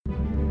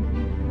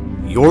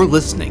You're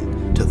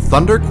listening to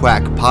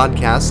Thunderquack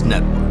Podcast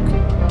Network.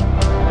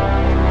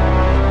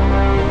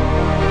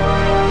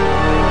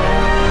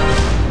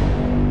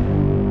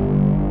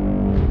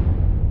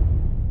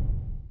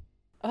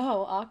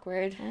 Oh,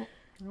 awkward. Oh,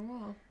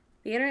 well.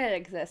 The internet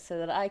exists so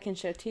that I can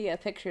show Tia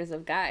pictures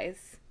of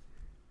guys.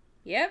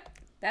 Yep,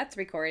 that's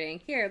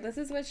recording. Here, this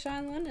is what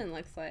Sean Lennon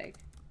looks like.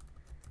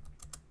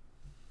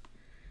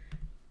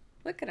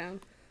 Look at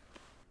him.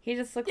 He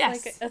just looks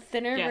like a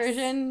thinner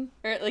version,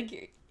 or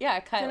like,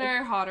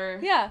 Thinner, hotter.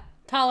 Yeah,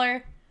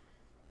 taller.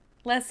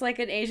 Less like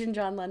an Asian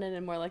John Lennon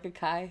and more like a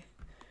Kai.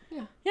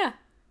 Yeah. Yeah.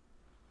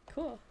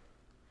 Cool.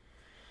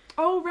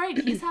 Oh, right.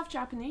 He's half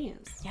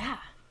Japanese. Yeah.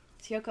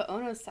 It's Yoko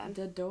Ono's son.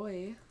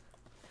 Dadoy.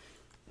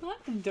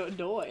 Not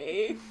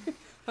Dodoy.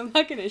 I'm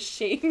not gonna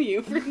shame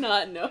you for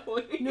not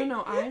knowing.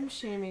 No, I'm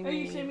shaming Are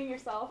you shaming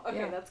yourself? Okay,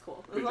 yeah. That's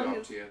cool. Good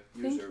job, Tia.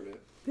 You deserve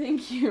it.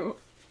 Thank you.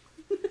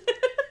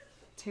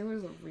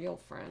 Taylor's a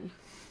real friend.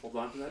 Hold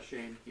on to that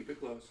shame. Keep it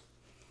close.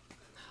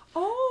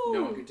 Oh!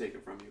 No one can take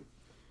it from you.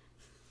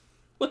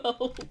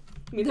 Well,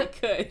 I mean, they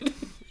could.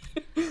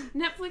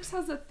 Netflix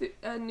has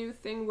a new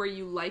thing where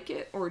you like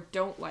it or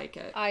don't like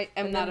it. I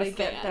am and not then a they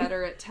fan. get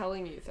better at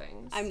telling you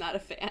things. I'm not a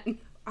fan.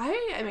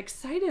 I am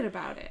excited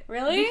about it.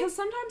 Really? Because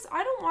sometimes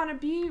I don't want to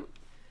be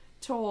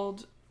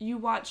told, you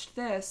watched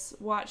this,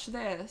 watch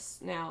this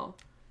now.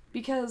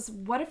 Because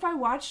what if I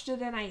watched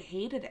it and I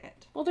hated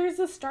it? Well, there's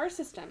a star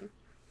system.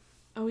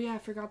 Oh yeah, I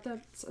forgot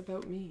that's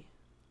about me.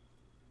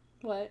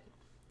 What?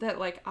 That,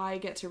 like, I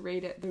get to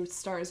rate it. Those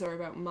stars are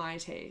about my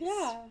taste.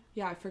 Yeah.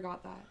 Yeah, I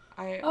forgot that.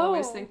 I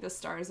always think the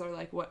stars are,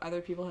 like, what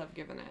other people have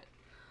given it.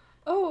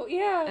 Oh,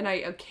 yeah. And I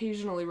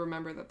occasionally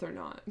remember that they're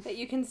not. That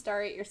you can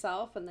star it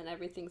yourself and then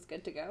everything's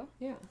good to go.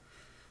 Yeah.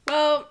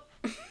 Well,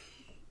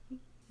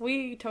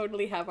 we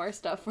totally have our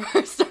stuff for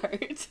our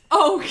start.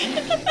 Oh!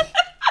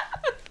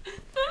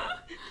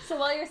 So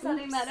while you're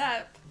setting that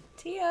up,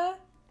 Tia,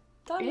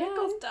 Don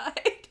Rickles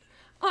died.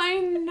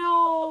 I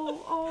know.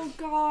 Oh,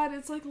 God.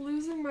 It's like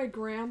losing my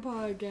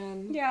grandpa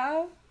again.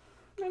 Yeah.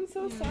 I'm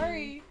so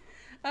sorry.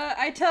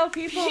 I tell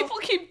people... People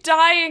keep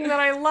dying that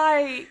I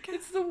like.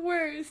 It's the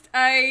worst.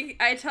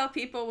 I tell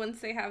people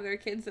once they have their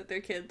kids that their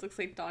kid looks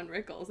like Don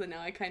Rickles, and now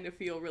I kind of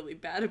feel really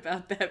bad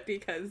about that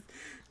because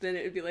then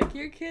it would be like,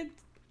 your kid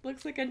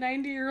looks like a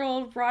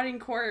 90-year-old rotting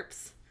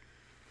corpse.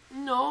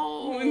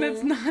 No. And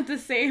that's not the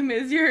same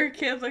as your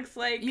kid looks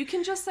like... You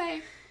can just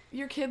say,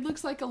 your kid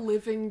looks like a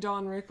living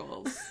Don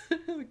Rickles.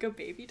 Like a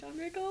baby Don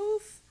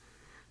Rickles?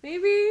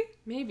 Maybe?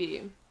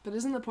 Maybe. But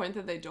isn't the point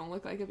that they don't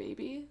look like a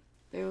baby?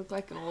 They look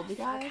like an old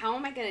guy. How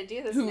am I going to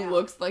do this who now?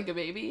 looks like a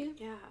baby?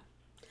 Yeah.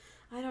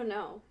 I don't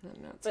know. I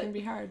don't know. It's going to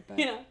be hard, but...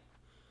 Yeah.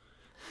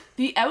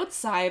 The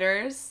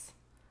Outsiders.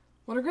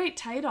 What a great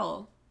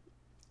title.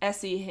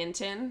 S.E.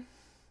 Hinton.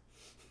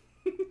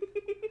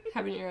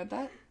 Haven't you read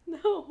that?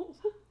 No.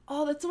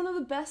 Oh, that's one of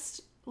the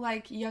best,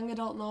 like, young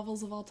adult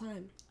novels of all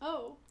time.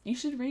 Oh. You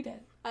should read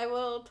it. I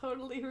will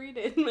totally read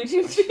it.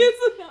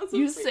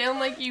 You sound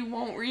like you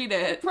won't read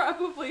it.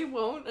 Probably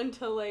won't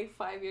until like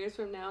 5 years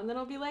from now, and then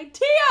I'll be like,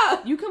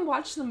 Tia! You can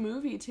watch the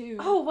movie, too.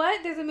 Oh,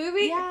 what? There's a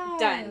movie? Yeah.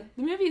 Done.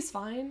 The movie's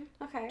fine.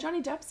 Okay.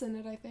 Johnny Depp's in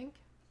it, I think.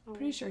 Oh.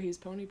 Pretty sure he's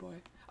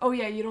Ponyboy. Oh,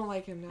 yeah, you don't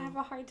like him I now. have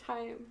a hard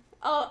time.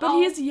 But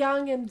he's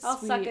young and sweet. I'll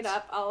suck it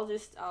up. I'll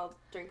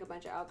drink a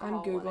bunch of alcohol.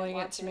 I'm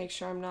Googling it to make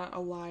sure I'm not a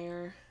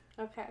liar.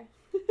 Okay.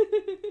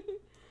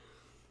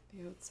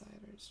 The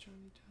Outsiders,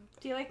 Johnny Depp.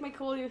 Do you like my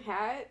cool new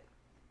hat?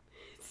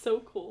 It's so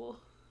cool.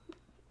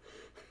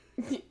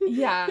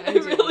 Yeah, I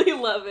really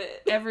love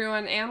it.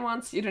 Everyone, Anne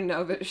wants you to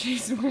know that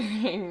she's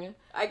wearing...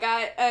 I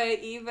got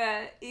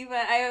Eva,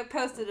 I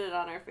posted it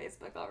on our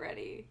Facebook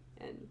already,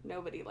 and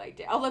nobody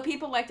liked it. Although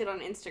people liked it on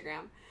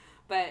Instagram.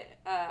 But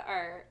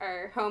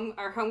our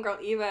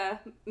homegirl Eva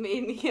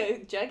made me a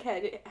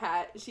Jughead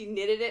hat. She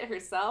knitted it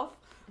herself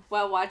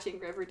while watching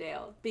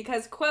Riverdale.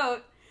 Because,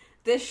 quote,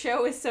 this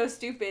show is so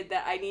stupid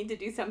that I need to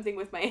do something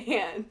with my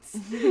hands.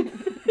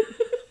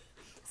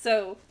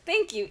 So,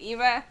 thank you,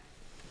 Eva.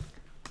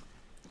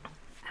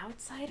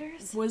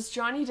 Outsiders? Was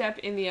Johnny Depp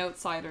in The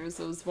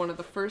Outsiders? It was one of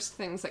the first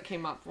things that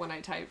came up when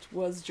I typed,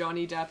 was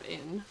Johnny Depp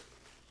in?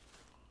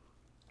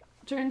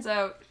 Turns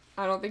out,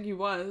 I don't think he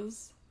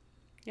was.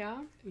 Yeah?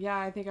 Yeah,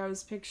 I think I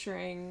was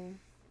picturing,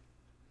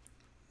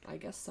 I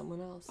guess,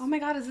 someone else. Oh my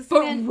god, is this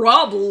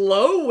Rob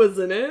Lowe was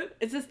in it!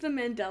 Is this the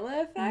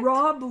Mandela effect?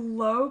 Rob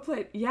Lowe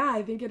played... Yeah,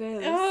 I think it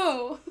is.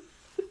 Oh!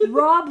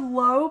 Rob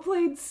Lowe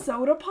played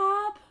Soda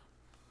Pop?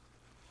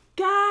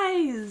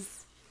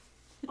 Guys!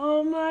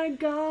 Oh my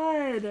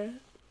god.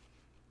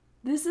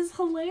 This is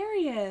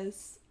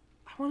hilarious.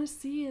 I want to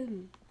see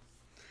him.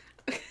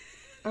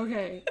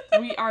 Okay,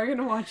 we are going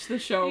to watch the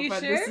show, but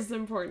sure? this is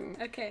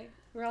important. Okay.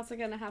 We're also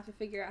going to have to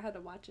figure out how to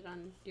watch it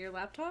on your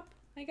laptop,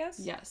 I guess?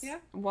 Yes. Yeah?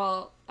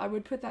 Well, I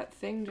would put that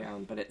thing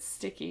down, but it's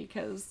sticky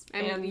because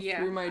Anne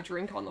threw my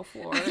drink on the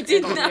floor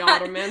and on the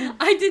ottoman.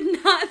 I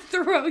did not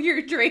throw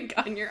your drink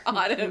on your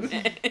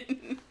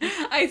ottoman.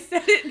 I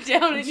set it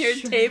down on your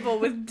table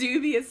with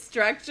dubious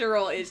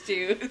structural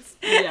issues.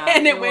 Yeah,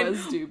 and it went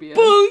was dubious.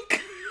 boonk.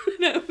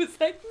 And I was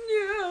like,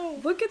 no.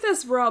 Look at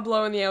this Rob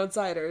Lowe in The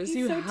Outsiders. He's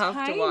you so have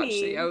tiny. to watch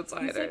The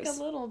Outsiders. He's like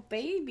a little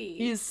baby.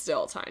 He's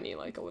still tiny,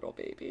 like a little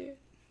baby.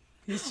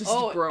 He's just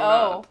oh, grown oh,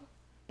 up.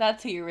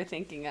 That's who you were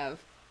thinking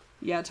of.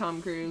 Yeah,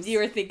 Tom Cruise. You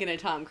were thinking of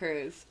Tom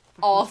Cruise.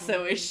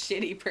 Also a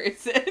shitty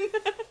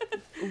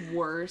person.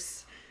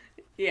 Worse.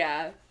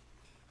 Yeah.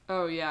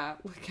 Oh, yeah.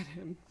 Look at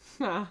him.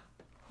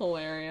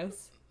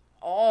 Hilarious.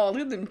 Oh,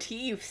 look at them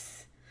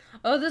teeth.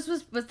 Oh,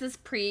 was this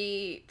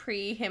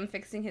pre him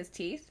fixing his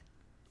teeth?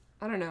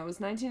 I don't know. It was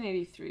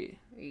 1983.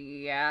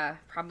 Yeah,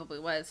 probably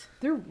was.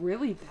 They're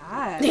really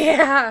bad.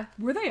 Yeah.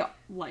 Were they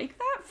like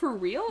that for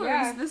real?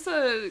 Yeah. Or is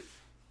this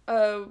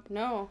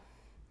No.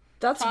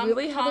 That's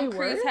really how Tom they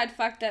Cruise were? had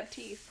fucked up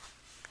teeth.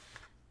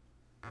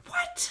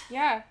 What?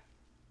 Yeah.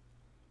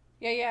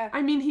 Yeah.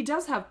 I mean, he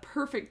does have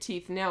perfect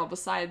teeth now,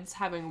 besides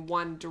having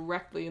one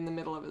directly in the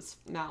middle of his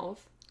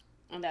mouth.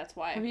 And that's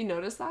why. Have you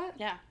noticed that?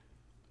 Yeah.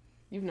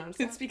 You've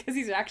noticed It's that? because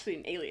he's actually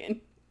an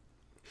alien.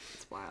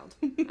 It's wild.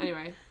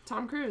 Anyway,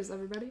 Tom Cruise,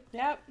 everybody.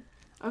 Yep.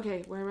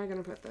 Okay, where am I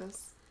going to put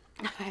this?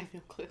 I have no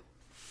clue.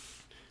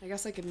 I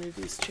guess I could move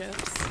these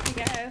chips. I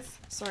guess.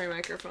 Sorry,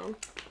 microphone.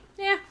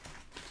 Yeah.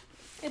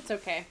 It's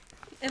okay.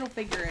 It'll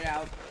figure it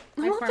out.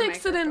 We'll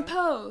fix it in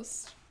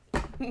post.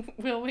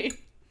 Will we?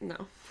 No.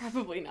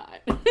 Probably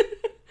not.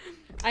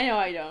 I know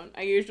I don't.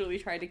 I usually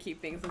try to keep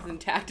things as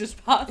intact as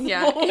possible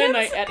Yeah, when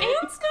I edit.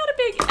 Anne's not a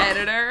big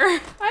editor.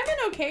 I'm an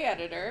okay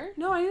editor.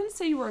 No, I didn't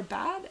say you were a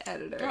bad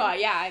editor. Oh,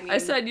 yeah, I mean... I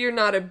said you're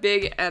not a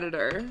big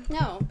editor.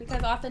 No,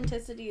 because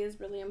authenticity is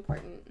really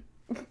important.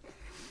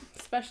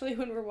 Especially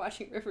when we're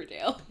watching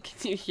Riverdale.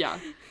 Can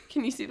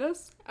you see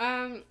this? You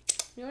know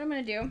what I'm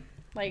gonna do?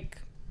 Like,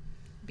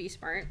 be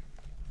smart.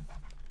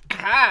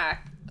 Ah!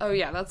 Oh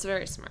yeah, that's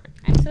very smart.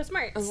 I'm so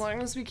smart. As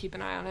long as we keep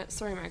an eye on it.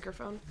 Sorry,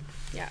 microphone.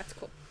 Yeah, it's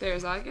cool.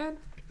 There's that good?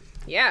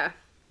 Yeah.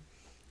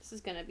 This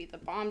is gonna be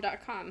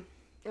thebomb.com.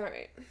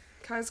 Alright.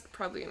 Kai's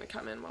probably gonna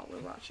come in while we're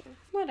watching.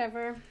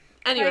 Whatever.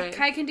 Anyway.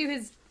 Kai can do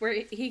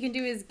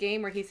his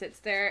game where he sits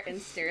there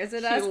and stares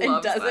at us and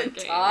loves that doesn't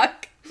game.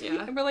 talk.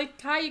 Yeah. And we're like,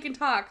 Kai, you can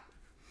talk.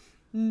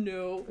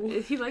 No.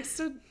 He likes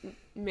to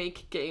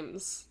make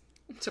games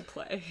to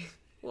play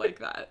like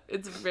that.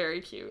 It's very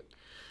cute.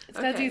 It's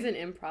because he's an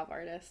improv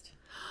artist.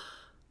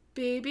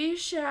 Baby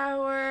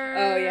shower.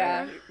 Oh,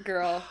 yeah.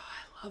 Girl.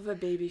 I love a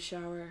baby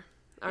shower.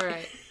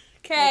 Alright.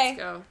 Okay.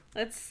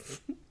 Let's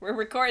go. We're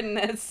recording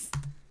this.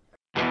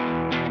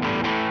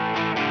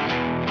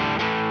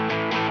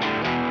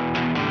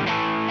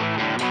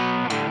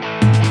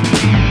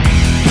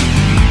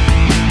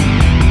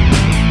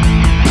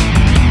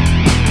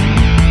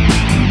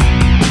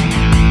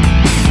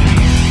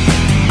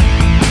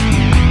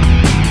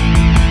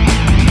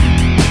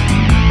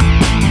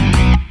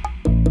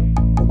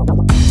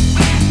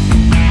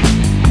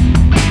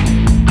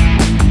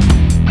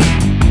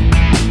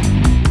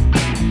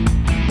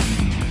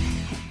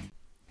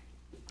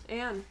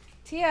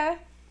 Tia.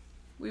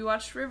 We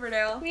watched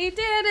Riverdale. We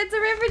did. It's a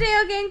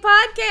Riverdale Gang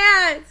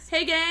podcast.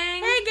 Hey,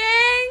 gang. Hey,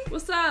 gang.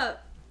 What's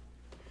up?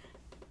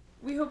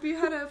 We hope you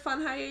had a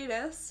fun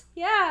hiatus.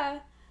 Yeah.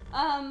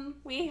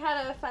 We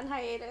had a fun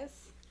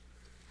hiatus.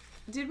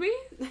 Did we?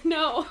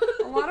 No.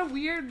 A lot of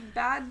weird,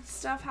 bad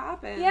stuff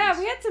happened. Yeah,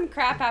 we had some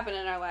crap happen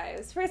in our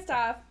lives. First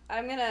off,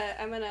 I'm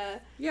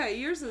gonna... Yeah,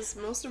 yours is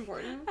most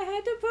important. I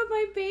had to put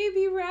my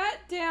baby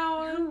rat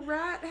down. Her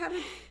rat had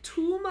a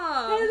tumor.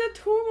 Had a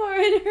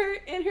tumor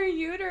in her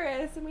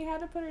uterus, and we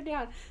had to put her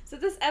down. So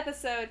this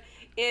episode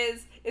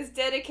is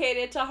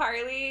dedicated to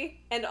Harley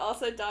and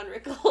also Don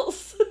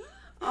Rickles.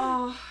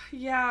 Oh,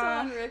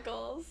 yeah. Don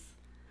Rickles.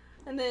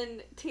 And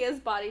then Tia's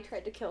body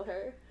tried to kill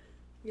her.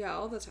 Yeah,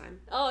 all the time.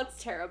 Oh,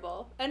 it's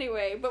terrible.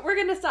 Anyway, but we're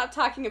going to stop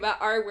talking about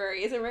our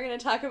worries, and we're going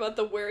to talk about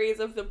the worries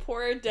of the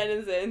poor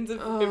denizens of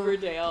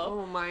Riverdale.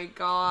 Oh my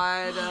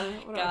god.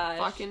 What Gosh.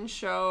 a fucking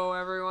show,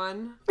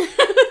 everyone.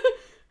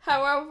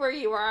 However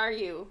you are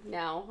you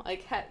now.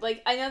 Like,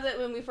 I know that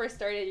when we first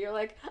started, you're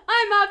like,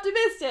 I'm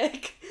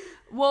optimistic.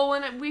 Well,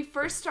 when we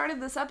first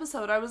started this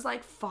episode, I was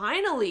like,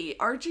 finally,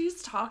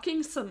 Archie's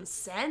talking some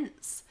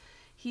sense.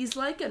 He's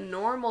like a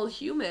normal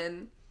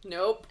human.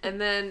 Nope.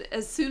 And then,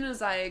 as soon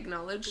as I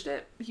acknowledged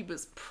it, he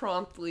was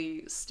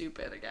promptly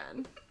stupid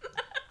again.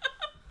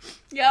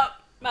 Yep.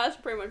 That's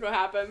pretty much what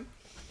happened.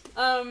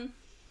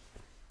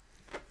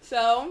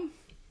 So,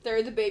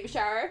 there's a baby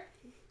shower.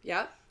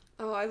 Yep.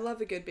 Oh, I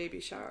love a good baby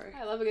shower.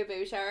 I love a good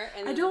baby shower.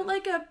 And I don't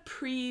like a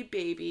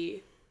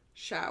pre-baby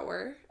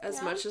shower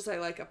as much as I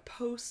like a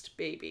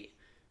post-baby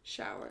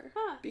shower.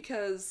 Huh.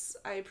 Because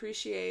I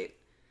appreciate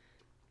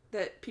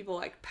that people,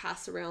 like,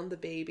 pass around the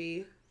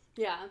baby.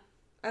 Yeah.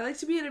 I like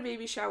to be in a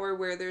baby shower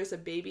where there's a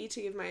baby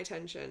to give my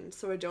attention,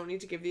 so I don't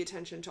need to give the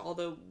attention to all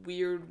the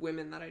weird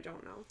women that I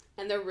don't know.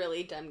 And they're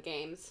really dumb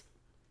games.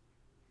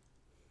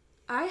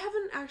 I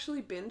haven't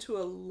actually been to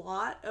a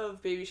lot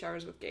of baby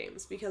showers with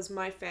games because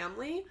my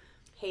family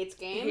hates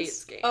games.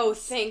 Hates games. Oh,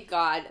 thank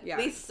God. Yeah.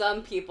 At least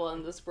some people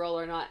in this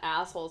world are not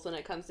assholes when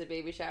it comes to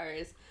baby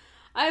showers.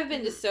 I've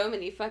been to so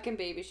many fucking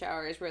baby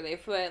showers where they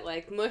put,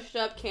 like, mushed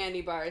up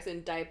candy bars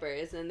in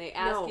diapers and they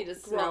ask you to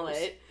smell gross.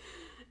 it.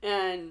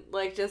 And,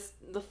 like, just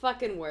the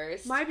fucking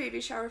worst. My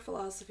baby shower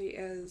philosophy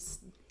is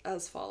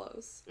as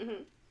follows.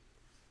 Mm-hmm.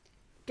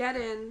 Get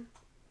in,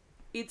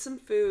 eat some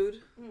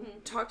food,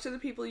 talk to the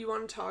people you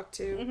want to talk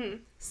to,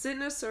 sit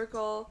in a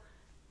circle,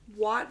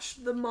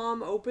 watch the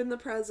mom open the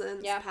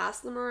presents, pass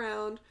them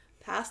around,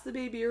 pass the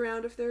baby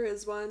around if there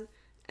is one,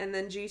 and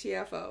then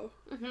GTFO.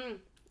 Mm-hmm.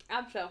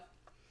 Absolutely.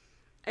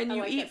 And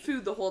you eat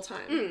food the whole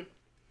time. Mm.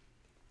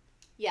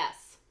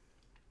 Yes.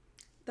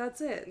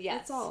 That's it.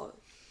 Yes. That's all.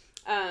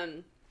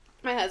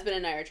 My husband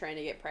and I are trying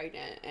to get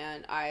pregnant,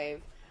 and I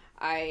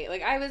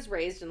was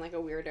raised in, like, a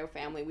weirdo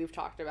family. We've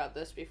talked about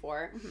this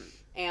before. Mm-hmm.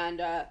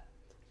 And,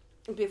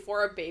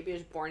 before a baby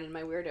is born in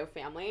my weirdo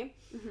family,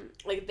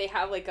 like, they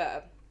have, like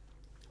a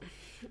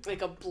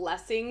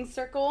blessing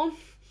circle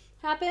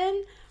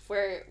happen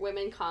where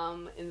women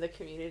come in the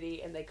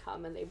community and they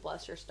come and they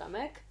bless your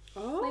stomach.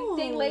 Oh.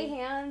 Like, they lay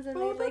hands and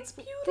they, like,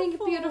 think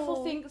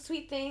beautiful things,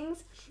 sweet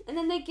things. And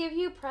then they give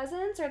you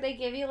presents, or they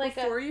give you, like,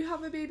 before you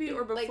have a baby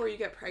or before you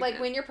get pregnant? Like,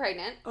 when you're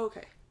pregnant.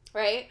 Okay.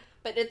 Right?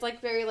 But it's,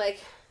 like, very, like,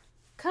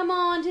 come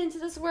on into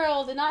this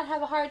world and not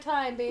have a hard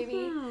time, baby.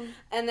 Mm-hmm.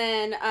 And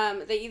then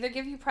they either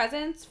give you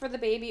presents for the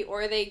baby,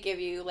 or they give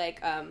you,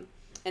 like, an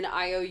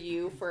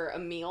IOU for a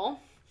meal,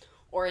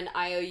 or an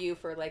IOU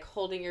for, like,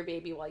 holding your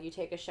baby while you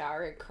take a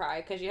shower and cry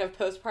because you have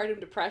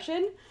postpartum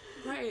depression.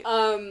 Right.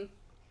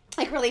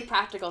 Like, really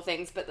practical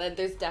things, but then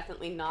there's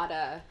definitely not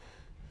a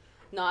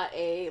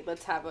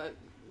let's have a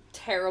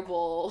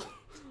terrible,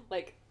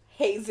 like,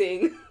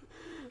 hazing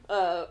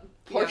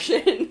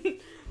portion. Yeah.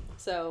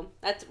 So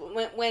that's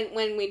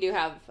when we do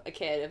have a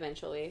kid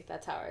eventually.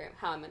 That's how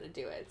I'm gonna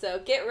do it. So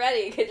get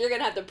ready, because you're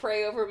gonna have to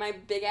pray over my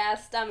big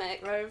ass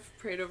stomach. I've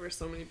prayed over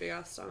so many big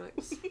ass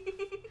stomachs.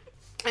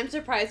 I'm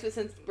surprised, but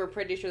since we're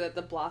pretty sure that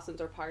the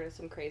Blossoms are part of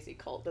some crazy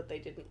cult, that they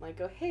didn't, like,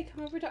 go, hey,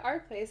 come over to our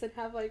place and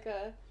have, like,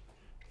 a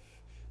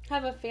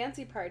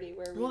fancy party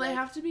where we, well, they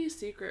have to be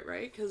secret,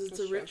 right? Because it's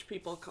a rich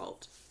people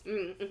cult.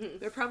 Mm-hmm.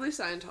 They're probably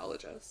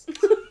Scientologists.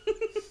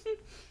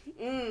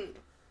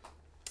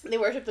 They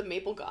worship the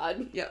maple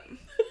god. Yep.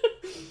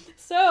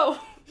 So,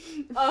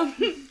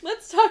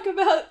 let's talk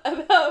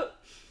about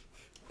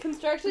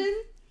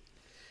construction.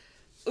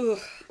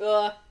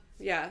 Ugh.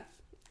 Yeah.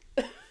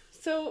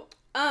 So,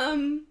 Tia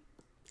and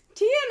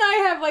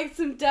I have, like,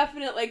 some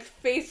definite, like,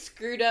 face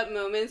screwed up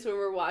moments when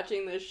we're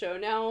watching this show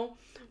now,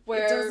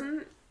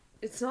 where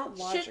it's not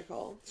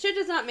logical. Shit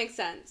does not make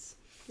sense.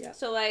 Yeah.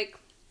 So, like,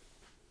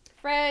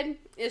 Fred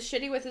is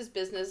shitty with his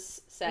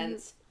business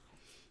sense.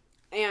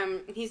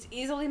 And he's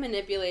easily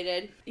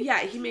manipulated. Yeah,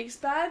 he makes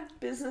bad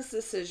business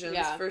decisions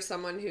for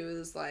someone who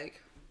is,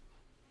 like,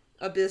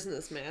 a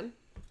businessman.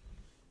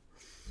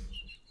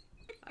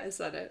 I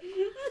said it.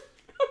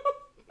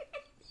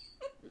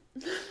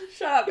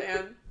 Shut up,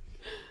 Anne.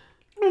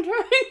 I'm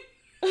trying.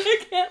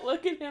 I can't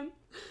look at him.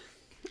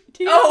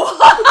 Tia's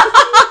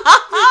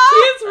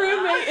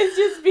roommate is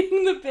just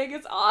being the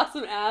biggest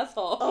awesome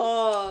asshole.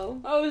 Oh.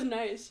 That was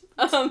nice.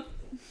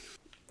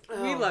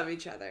 We love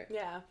each other.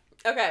 Yeah.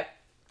 Okay.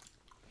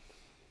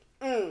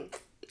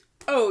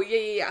 Oh,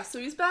 yeah. So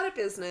he's bad at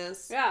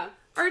business. Yeah.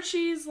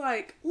 Archie's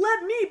like,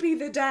 let me be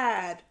the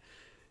dad.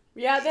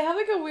 Yeah, they have,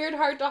 like, a weird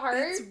heart-to-heart.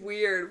 It's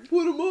weird.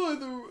 What am I,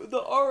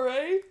 the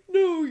RA?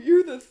 No,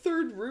 you're the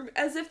third roommate.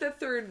 As if the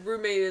third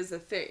roommate is a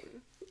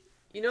thing.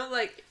 You know,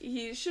 like,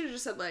 he should have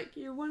just said, like,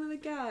 you're one of the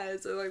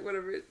guys, or, like,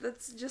 whatever.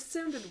 That's just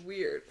sounded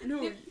weird.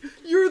 No,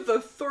 you're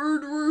the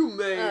third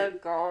roommate. Oh,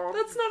 God.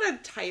 That's not a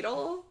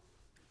title.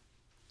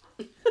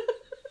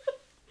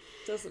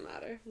 Doesn't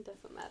matter. It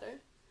doesn't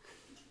matter.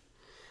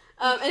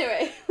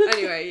 Anyway,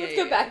 let's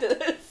go back to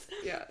this.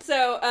 Yeah.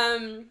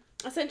 So,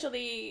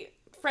 essentially,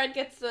 Fred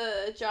gets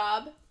the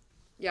job.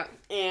 Yeah.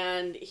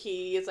 And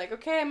he is like,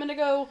 okay, I'm gonna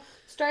go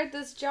start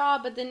this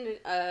job, but then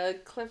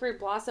Clifford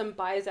Blossom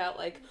buys out,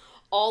 like,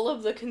 all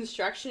of the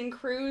construction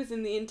crews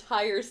in the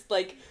entire,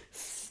 like,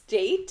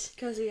 state.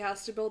 Because he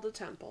has to build a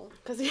temple.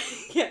 Because,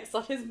 it's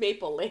on his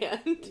maple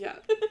land. Yeah.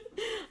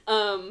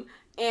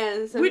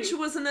 And so which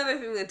was another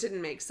thing that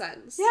didn't make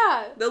sense.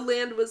 Yeah. The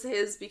land was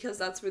his because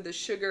that's where the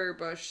sugar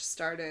bush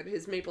started,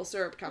 his maple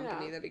syrup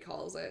company that he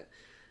calls it.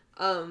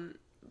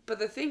 But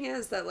the thing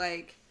is that,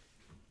 like,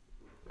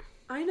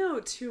 I know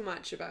too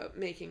much about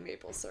making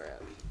maple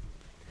syrup.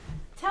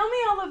 Tell me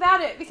all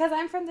about it, because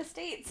I'm from the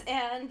States,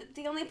 and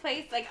the only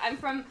place, like, I'm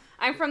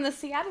from the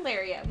Seattle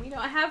area. We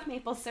don't have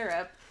maple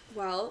syrup.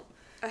 Well,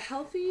 a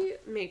healthy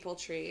maple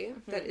tree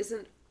that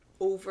isn't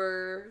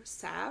over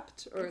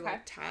sapped or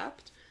like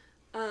tapped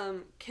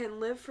can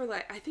live for,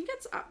 like, I think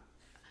it's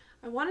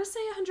I want to say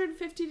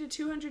 150 to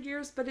 200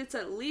 years, but it's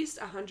at least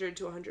 100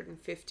 to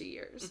 150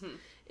 years.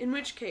 In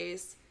which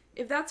case,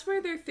 if that's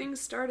where their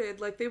things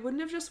started, like, they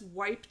wouldn't have just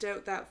wiped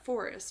out that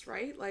forest,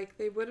 right? Like,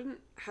 they wouldn't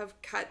have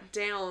cut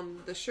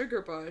down the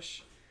sugar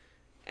bush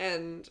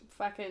and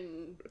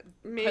fucking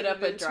made put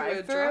up it a into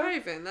a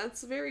drive-in.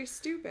 That's very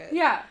stupid.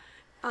 Yeah.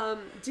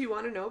 Do you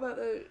want to know about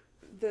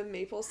the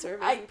maple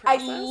syrup process?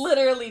 I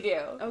literally do.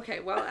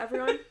 Okay, well,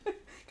 everyone...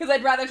 Because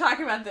I'd rather talk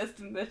about this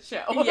than this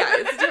show. Yeah,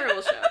 it's a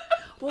terrible show.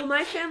 Well,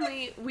 my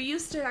family, we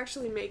used to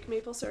actually make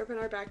maple syrup in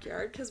our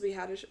backyard because we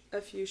had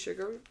a few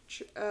sugar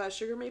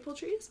maple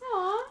trees.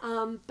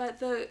 Aww. But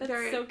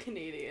That's so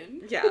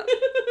Canadian. Yeah,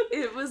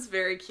 it was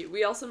very cute.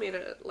 We also made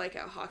a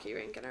hockey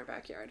rink in our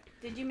backyard.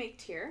 Did you make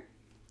tier?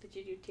 Did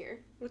you do tier?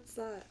 What's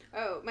that?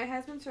 Oh, my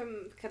husband's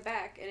from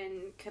Quebec, and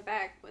in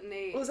Quebec, when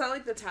they... Was that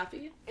like the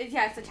taffy?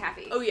 Yeah, it's a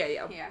taffy. Oh, yeah.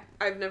 Yeah.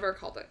 I've never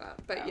called it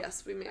that, but Oh.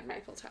 yes, we made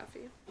maple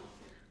taffy.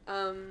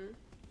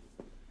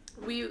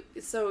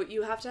 So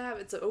you have to have,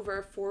 it's over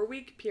a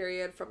 4-week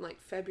period from like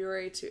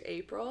February to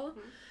April,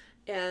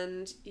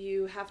 and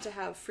you have to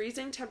have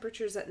freezing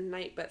temperatures at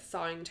night but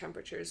thawing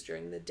temperatures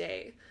during the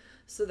day,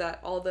 so that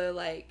all the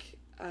like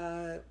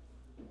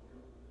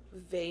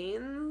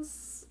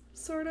veins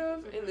sort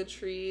of in the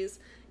trees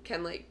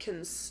can like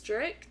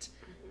constrict,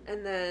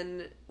 and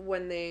then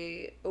when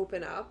they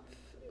open up,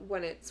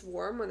 when it's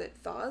warm, when it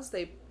thaws,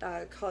 they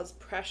cause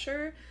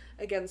pressure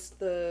against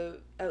the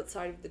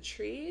outside of the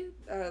tree,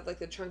 like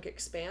the trunk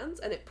expands,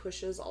 and it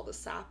pushes all the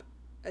sap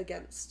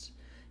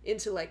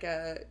into like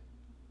a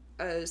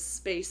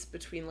space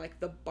between like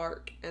the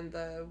bark and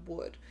the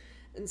wood.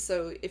 And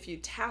so if you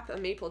tap a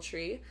maple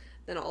tree,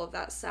 then all of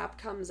that sap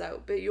comes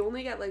out, but you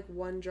only get like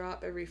 1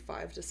 drop every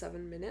 5 to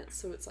 7 minutes,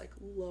 so it's like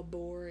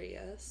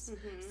laborious.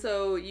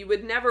 So you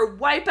would never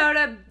wipe out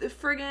a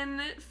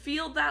friggin'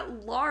 field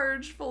that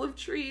large full of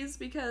trees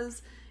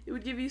because it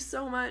would give you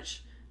so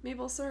much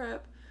maple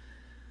syrup.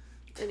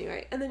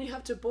 Anyway, and then you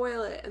have to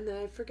boil it, and then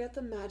I forget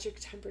the magic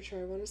temperature.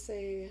 I want to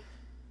say...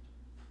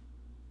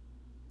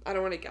 I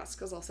don't want to guess,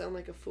 because I'll sound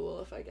like a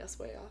fool if I guess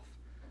way off.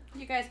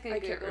 You guys can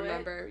Google it. I can't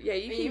remember. Yeah,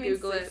 you can can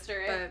Google it,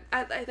 but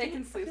I think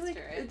can I feel like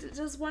it.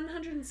 Does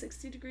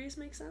 160 degrees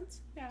make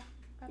sense? Yeah.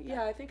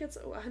 Yeah, I think it's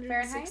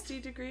 160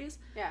 degrees.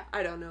 Yeah.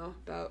 I don't know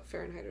about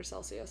Fahrenheit or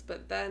Celsius,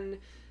 but then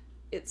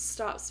it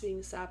stops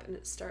being sap and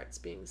it starts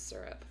being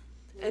syrup.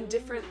 And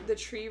the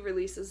tree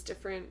releases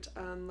different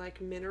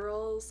like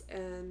minerals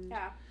and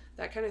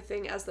that kind of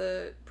thing as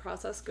the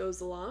process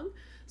goes along.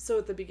 So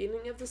at the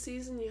beginning of the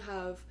season you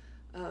have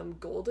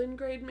golden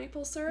grade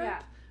maple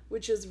syrup,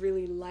 which is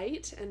really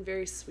light and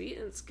very sweet,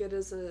 and it's good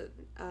as an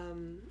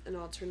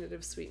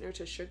alternative sweetener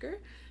to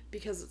sugar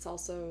because it's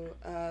also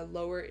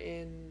lower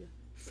in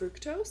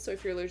fructose. So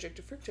if you're allergic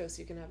to fructose,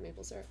 you can have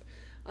maple syrup.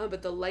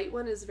 But the light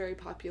one is very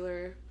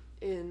popular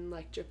in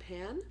like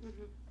Japan.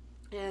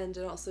 And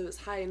it also is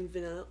high in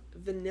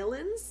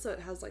vanillins, so it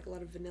has like a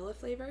lot of vanilla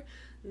flavor.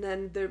 And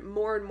then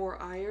more and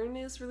more iron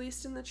is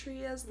released in the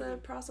tree as the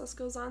process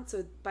goes on.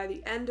 So by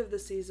the end of the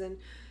season,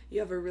 you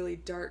have a really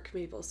dark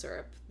maple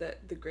syrup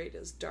that the grade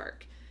is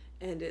dark.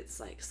 And it's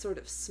like sort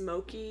of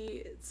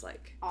smoky. It's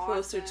like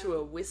closer to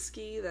a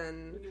whiskey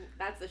than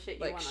that's the shit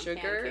you like want on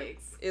sugar.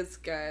 Pancakes. It's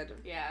good.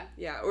 Yeah.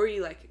 Yeah, or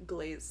you like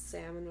glaze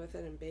salmon with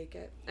it and bake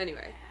it.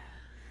 Anyway.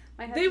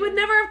 Husband, they would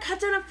never have cut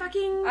down a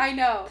fucking I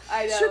know.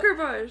 sugar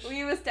bush.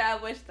 We've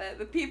established that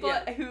the people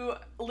who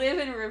live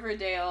in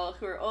Riverdale,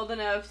 who are old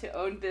enough to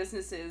own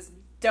businesses,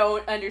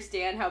 don't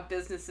understand how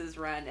businesses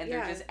run, and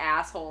they're just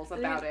assholes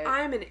about it.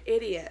 I'm an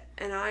idiot,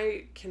 and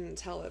I can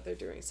tell that they're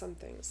doing some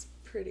things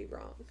pretty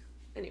wrong.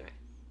 Anyway.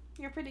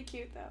 You're pretty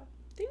cute, though.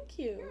 Thank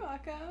you. You're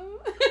welcome.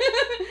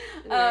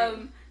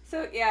 Anyway.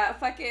 So yeah,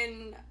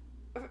 fucking,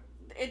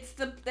 it's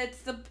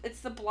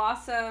the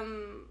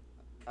Blossom,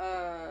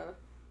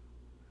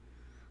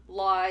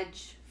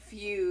 Lodge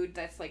feud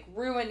that's like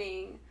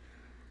ruining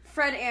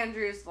Fred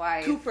Andrews'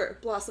 life.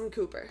 Blossom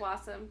Cooper.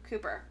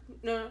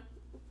 No,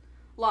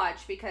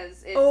 Lodge,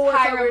 because it's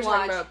Hiram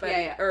Lodge. About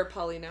Betty, or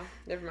Polly now.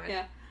 Never mind.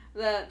 Yeah.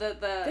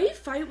 The They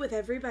fight with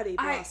everybody,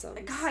 Blossoms.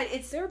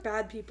 They're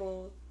bad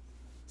people.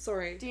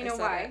 Sorry. Do you know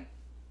why? It.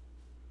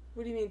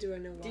 What do you mean, do I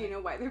know why? Do you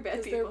know why they're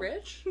bad people? Because they're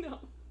rich? No.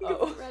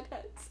 Oh. They're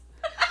redheads.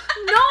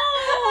 No!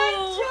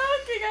 I'm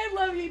joking. I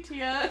love you,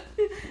 Tia.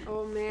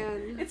 Oh,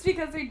 man. It's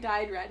because they're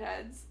dyed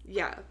redheads.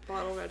 Yeah,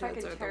 bottle redheads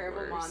Fucking are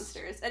terrible the worst.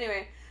 monsters.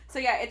 Anyway, so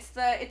yeah, it's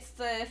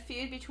the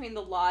feud between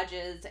the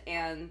Lodges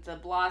and the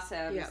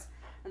Blossoms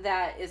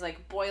that is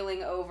like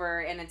boiling over,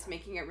 and it's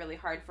making it really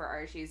hard for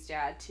Archie's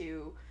dad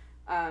to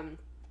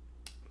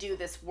do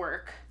this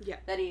work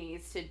that he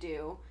needs to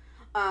do.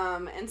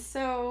 And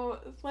so,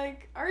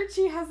 like,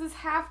 Archie has this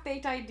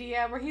half-baked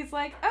idea where he's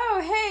like,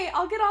 oh, hey,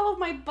 I'll get all of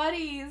my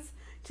buddies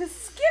to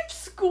skip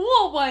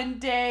school one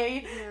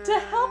day to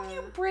help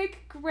you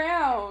break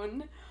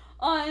ground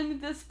on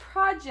this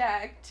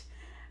project.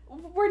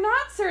 We're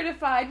not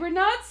certified, we're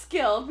not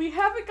skilled, we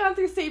haven't gone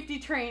through safety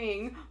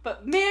training,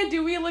 but man,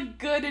 do we look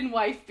good in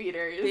wife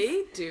beaters.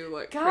 They do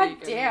look God pretty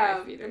good damn, in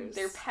wife beaters.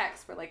 Their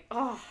pecs were like,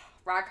 oh,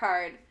 rock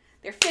hard.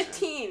 They're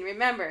 15,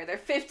 remember, they're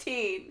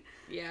 15.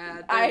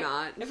 Yeah, they're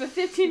not. If a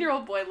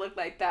 15-year-old boy looked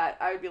like that,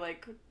 I would be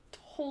like,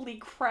 holy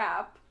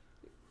crap.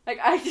 Like,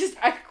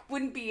 I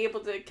wouldn't be able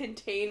to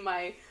contain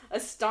my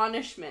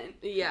astonishment.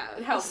 Yeah,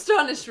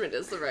 astonishment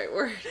is the right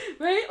word.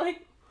 Right?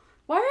 Like,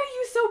 why are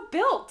you so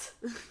built?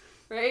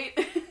 Right?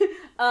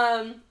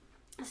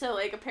 So,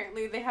 like,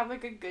 apparently they have,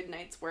 like, a good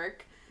night's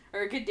work,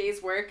 or a good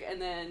day's work,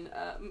 and then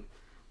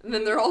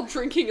they're all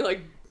drinking,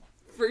 like,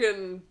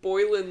 friggin'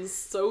 boiling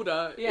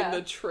soda Yeah. in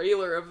the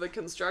trailer of the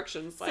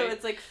construction site. So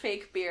it's like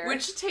fake beer.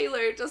 Which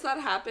Taylor, does that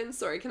happen?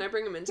 Sorry, can I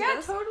bring him into yeah,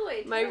 this?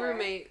 totally. My Taylor.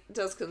 roommate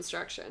does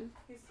construction.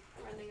 He's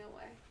running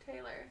away.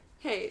 Taylor.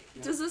 Hey,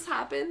 does this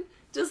happen?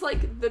 Does,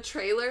 like, the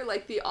trailer,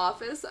 like, the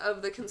office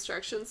of the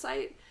construction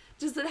site,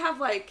 does it have,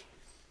 like,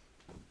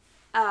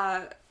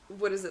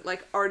 what is it,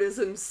 like,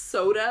 artisan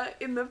soda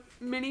in the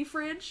mini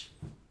fridge?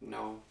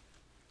 No.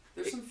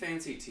 There's some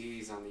fancy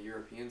teas on the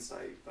European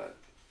site, but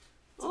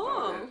that's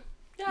Oh, about it.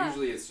 yeah.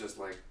 Usually it's just,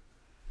 like,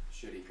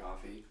 shitty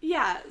coffee.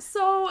 Yeah,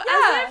 so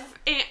Yeah. as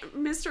if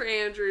Mr.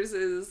 Andrews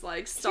is,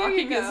 like,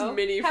 stocking his go.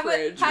 mini Have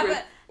fridge have with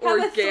a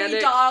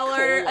organic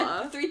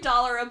cola.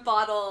 $3 a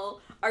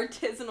bottle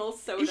artisanal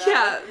soda.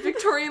 Yeah,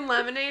 Victorian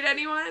lemonade,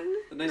 anyone?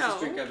 The nicest No.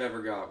 drink I've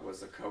ever got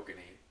was a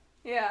Kokanee.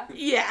 Yeah.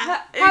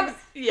 Yeah.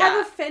 Have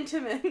yeah. a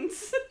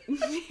Fentimans.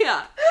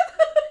 Yeah.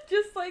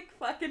 Just like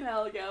fucking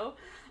hell, yo.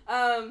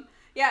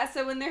 Yeah,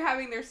 so when they're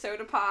having their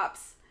soda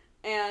pops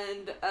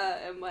and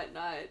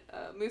whatnot,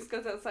 Moose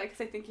goes outside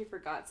because I think he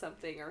forgot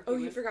something.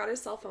 He forgot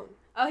his cell phone.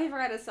 Oh, he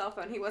forgot his cell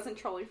phone. He wasn't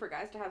trolling for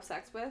guys to have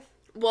sex with?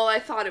 Well, I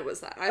thought it was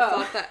that.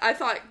 I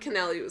thought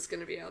Kennelly was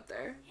gonna be out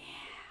there. Yeah.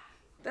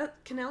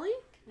 That Kennelly?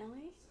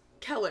 Nelly?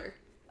 Keller.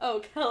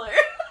 Oh, Keller.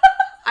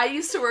 I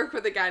used to work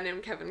with a guy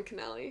named Kevin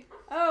Kennelly.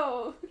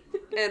 Oh.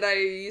 And I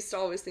used to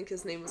always think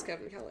his name was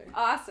Kevin Keller.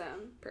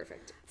 Awesome.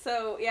 Perfect.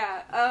 So,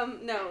 yeah,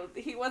 no,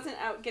 he wasn't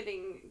out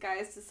getting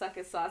guys to suck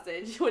his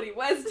sausage. What he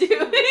was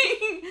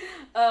doing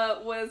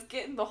was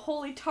getting the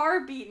holy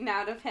tar beaten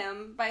out of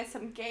him by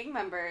some gang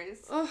members.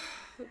 Oh,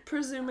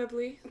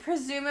 presumably.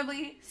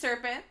 Presumably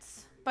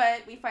serpents,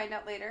 but we find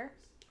out later.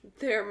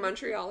 They're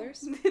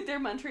Montrealers. They're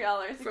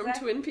Montrealers, From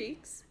exactly. Twin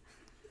Peaks.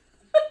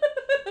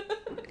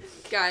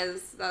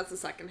 Guys, that's a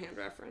secondhand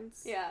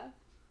reference. Yeah.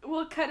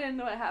 We'll cut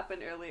into what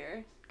happened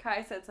earlier.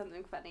 Kai said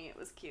something funny. It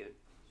was cute.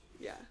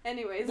 Yeah.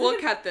 Anyways. We'll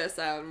cut this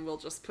out and we'll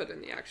just put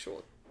in the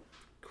actual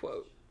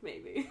quote.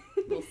 Maybe.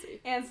 We'll see.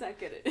 Anne's not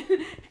good at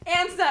it.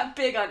 Anne's not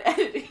big on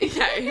editing.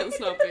 Yeah, Anne's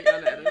not big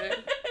on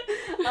editing.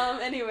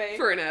 Anyway.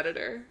 For an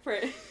editor. For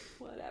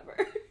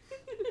whatever.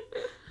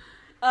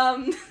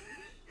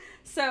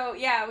 So,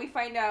 yeah, we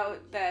find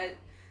out that...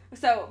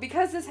 So,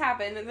 because this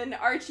happened, and then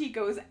Archie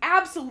goes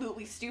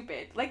absolutely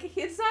stupid. Like,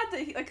 it's not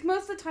that... Like,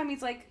 most of the time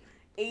he's, like,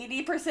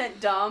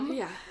 80% dumb.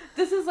 Yeah.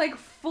 This is, like,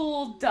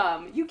 full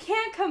dumb. You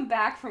can't come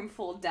back from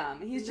full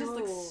dumb. He's just,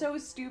 like, No. so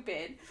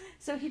stupid.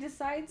 So he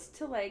decides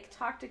to, like,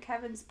 talk to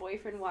Kevin's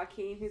boyfriend,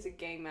 Joaquin, who's a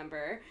gang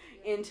member,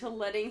 into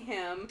letting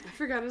him... I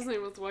forgot his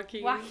name was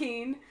Joaquin.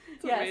 Joaquin.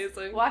 It's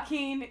amazing.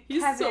 Joaquin,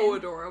 He's Kevin. so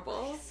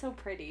adorable. He's so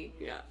pretty.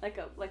 Yeah. Like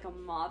a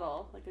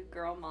model. Like a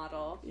girl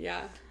model.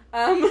 Yeah.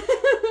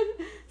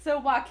 So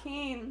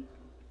Joaquin,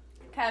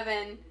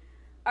 Kevin,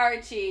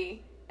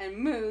 Archie, and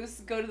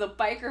Moose go to the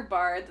biker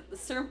bar that the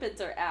serpents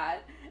are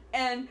at,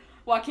 and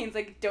Joaquin's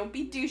like, don't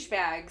be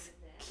douchebags,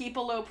 keep a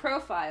low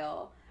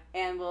profile,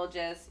 and we'll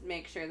just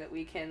make sure that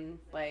we can,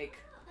 like,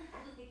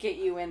 get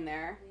you in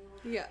there.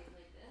 Yeah.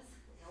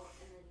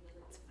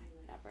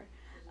 Whatever.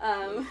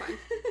 Fine.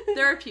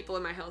 There are people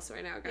in my house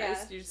right now, guys.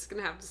 Yeah. You're just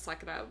gonna have to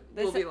suck it up.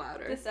 We'll be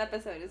louder. This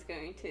episode is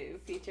going to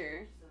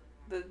feature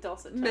the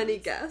dulcet tones Many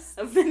guests.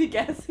 of many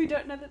guests who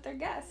don't know that they're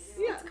guests.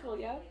 Yeah. That's cool,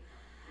 yo.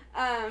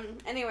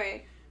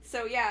 Anyway,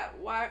 so yeah,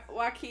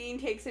 Joaquin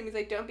takes him. He's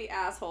like, "Don't be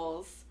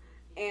assholes."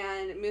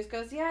 And Moose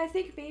goes, "Yeah, I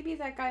think maybe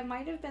that guy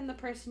might have been the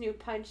person who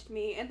punched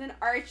me." And then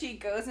Archie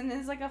goes and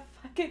is like a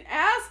fucking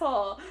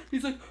asshole.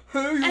 He's like, "Hey,"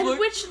 And like,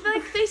 which,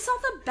 like, they saw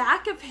the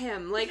back of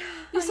him. Like,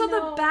 you I saw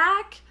know. the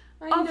back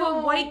I of know.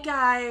 a white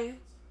guy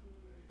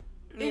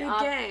in Yeah,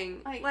 a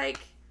gang. like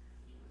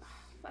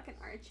fucking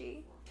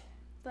Archie.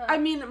 I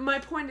mean, my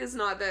point is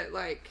not that,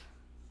 like,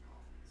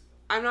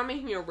 I'm not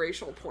making a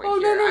racial point Oh, no,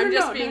 here. no, I'm no,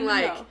 just no, being no,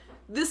 no, like, no.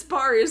 this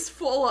bar is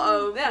full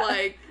of, Yeah.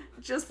 like,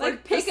 just, Like,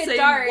 like, pick the a same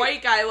dart.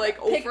 white guy,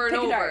 like, Pick over and a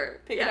over.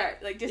 dart. Pick yeah. a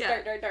dart. Like, just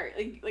Yeah. dart.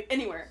 Like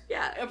anywhere.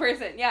 Yeah. A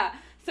person, yeah.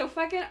 So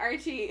fucking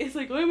Archie is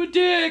like, I'm a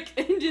dick,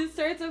 and just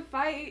starts a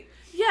fight.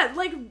 Yeah,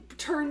 like,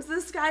 turns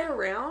this guy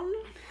around.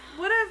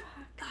 What if...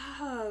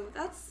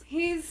 that's...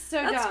 He's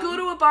so Let's dumb. go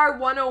to a bar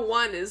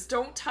 101 is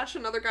don't touch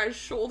another guy's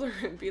shoulder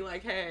and be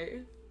like, hey.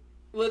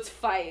 Let's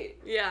fight,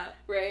 Yeah.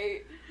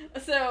 right?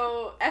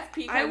 So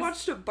FP comes... I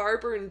watched a bar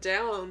burn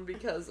down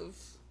because of...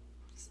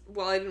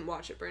 Well, I didn't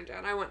watch it burn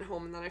down. I went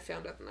home and then I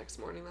found out the next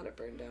morning that it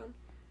burned down.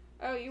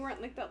 Oh, you weren't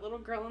like that little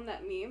girl in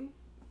that meme?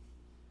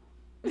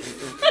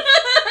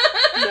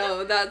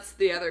 No, that's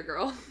the other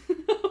girl.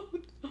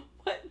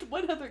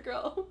 What other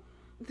girl?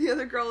 The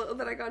other girl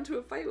that I got into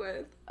a fight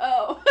with.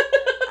 Oh.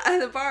 At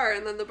the bar,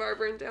 and then the bar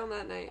burned down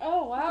that night.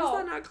 Oh, wow. Was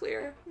that not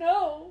clear?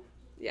 No.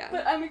 Yeah.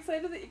 But I'm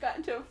excited that you got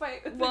into a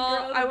fight with the girl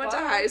Well, at I the went to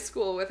bar. high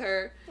school with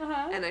her,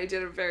 Uh-huh. and I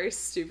did a very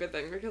stupid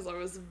thing because I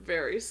was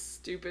very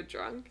stupid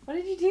drunk. What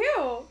did you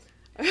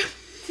do?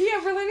 Tia,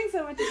 we're learning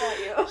so much about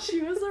you.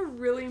 She was a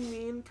really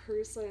mean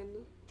person.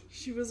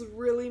 She was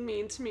really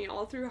mean to me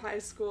all through high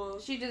school.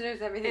 She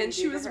deserves everything And you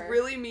she do was to her.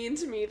 really mean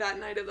to me that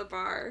night at the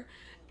bar.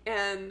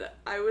 And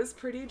I was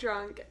pretty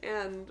drunk,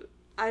 and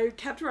I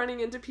kept running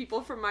into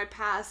people from my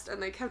past,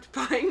 and they kept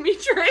buying me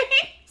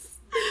drinks.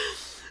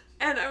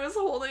 And I was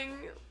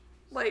holding,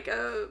 like,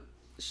 a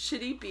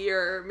shitty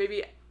beer,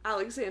 maybe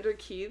Alexander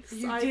Keith's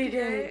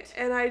IPA,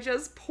 and I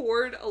just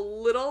poured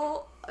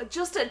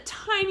just a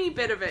tiny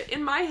bit of it.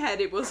 In my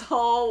head, it was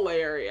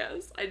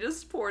hilarious. I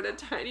just poured a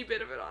tiny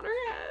bit of it on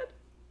her head.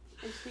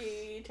 And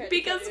she tried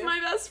because to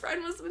my best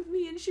friend was with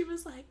me, and she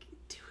was like,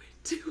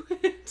 do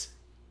it.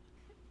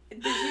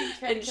 Did she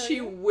try And to kill she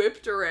you?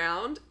 whipped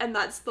around, and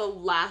that's the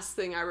last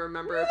thing I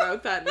remember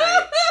about that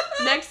night.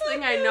 Next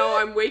thing I know,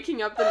 I'm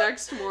waking up the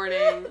next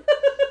morning,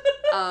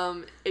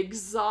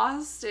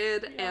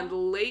 exhausted and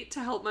late to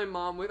help my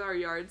mom with our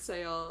yard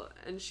sale,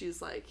 and she's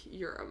like,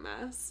 "You're a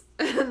mess."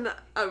 And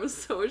I was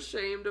so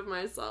ashamed of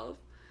myself.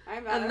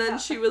 And then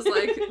she was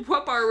like,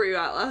 "What bar were you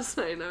at last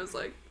night?" And I was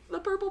like, "The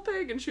Purple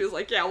Pig." And she was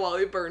like, "Yeah, well,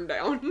 it burned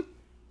down."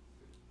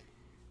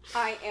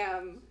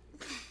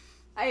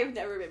 I have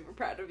never been more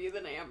proud of you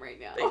than I am right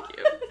now. Thank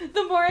you.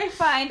 The more I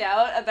find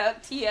out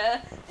about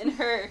Tia and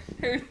her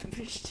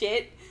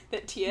shit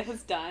that Tia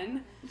has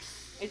done,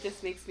 it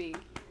just makes me...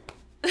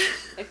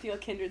 I feel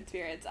kindred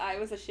spirits. I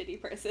was a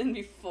shitty person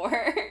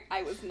before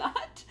I was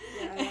not.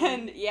 Yeah.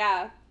 And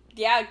yeah,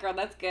 girl,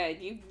 that's good.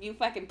 You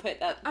fucking put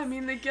that... I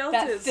mean, the guilt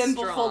that is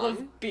thimble strong. full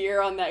of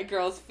beer on that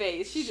girl's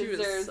face. She deserves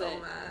was so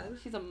it. Mad.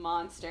 She's a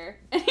monster.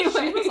 Anyway.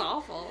 She was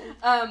awful.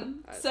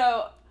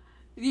 So...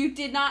 You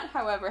did not,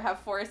 however,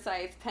 have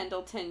Forsyth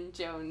Pendleton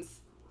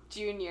Jones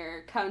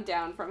Jr. come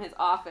down from his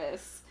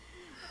office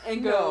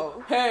and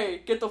go,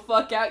 "Hey, get the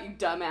fuck out, you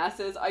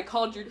dumbasses. I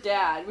called your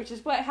dad," which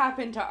is what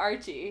happened to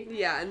Archie.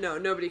 Yeah, no,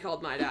 nobody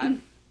called my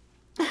dad.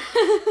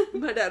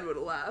 My dad would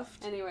have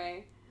left.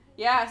 Anyway,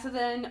 yeah, so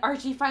then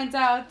Archie finds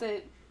out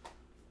that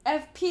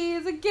FP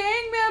is a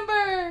gang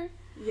member.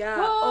 Yeah,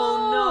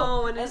 oh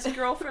no, and his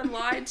girlfriend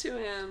lied to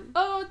him.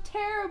 Oh,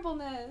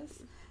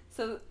 terribleness.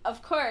 So,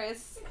 of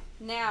course...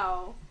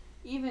 Now,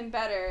 even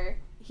better,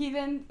 he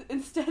then,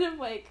 instead of,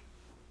 like,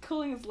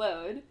 cooling his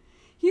load,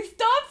 he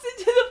stomps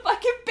into the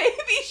fucking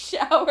baby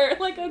shower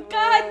like a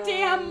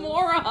goddamn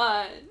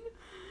moron.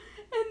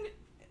 And,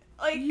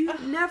 like... You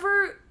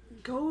never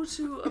go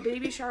to a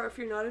baby shower if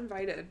you're not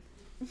invited.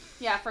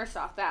 Yeah, first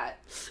off, that.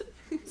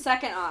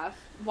 Second off,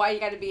 why you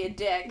gotta be a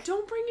dick.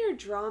 Don't bring your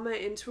drama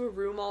into a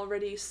room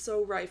already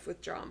so rife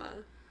with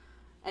drama.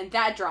 And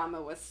that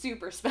drama was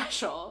super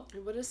special.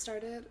 It would have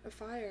started a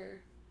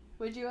fire.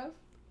 Would you have?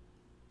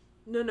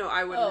 No,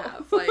 I wouldn't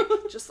have. Like,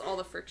 just all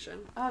the friction.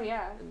 Oh,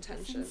 yeah. And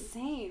tension. It's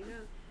insane.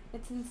 Yeah.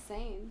 It's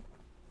insane.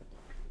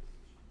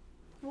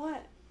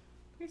 What?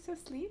 You're so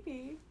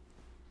sleepy.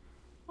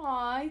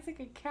 Aw, he's like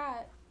a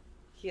cat.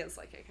 He is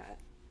like a cat.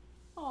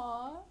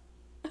 Aw.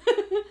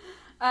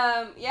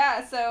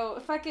 Yeah, so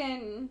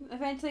fucking...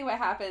 Eventually what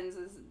happens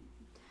is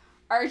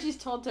Archie's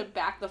told to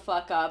back the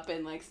fuck up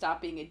and, like,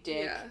 stop being a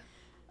dick. Yeah.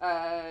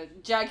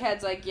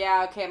 Jughead's like,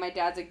 yeah, okay, my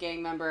dad's a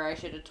gang member. I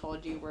should have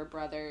told you we're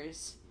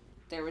brothers.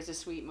 There was a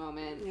sweet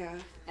moment. Yeah.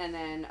 And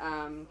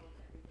then,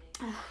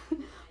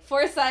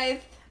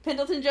 Forsyth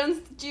Pendleton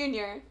Jones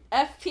Jr.,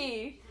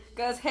 FP,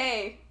 goes,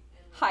 hey,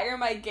 hire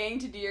my gang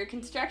to do your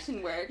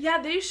construction work.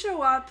 Yeah, they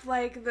show up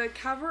like the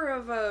cover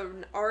of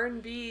an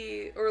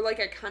R&B or like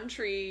a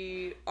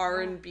country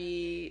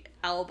R&B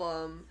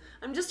album.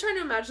 I'm just trying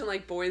to imagine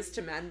like Boys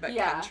to Men but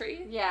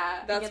country.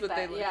 Yeah, that's what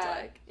they looked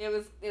like. It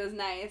was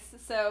nice.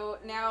 So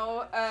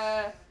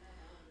now,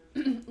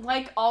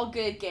 like all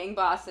good gang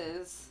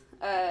bosses,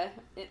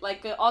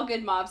 all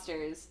good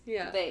mobsters,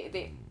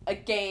 a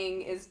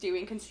gang is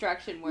doing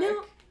construction work.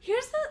 Now,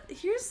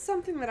 here's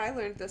something that I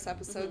learned this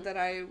episode that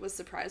I was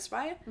surprised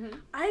by. Mm-hmm.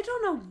 I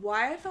don't know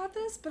why I thought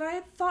this, but I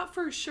thought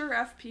for sure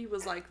FP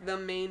was like the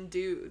main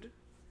dude.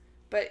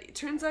 But it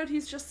turns out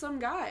he's just some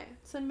guy.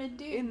 Some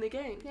mid-dude. In the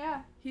gang.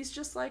 Yeah. He's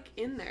just, like,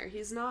 in there.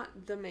 He's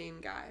not the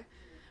main guy.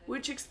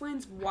 Which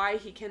explains why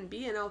he can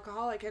be an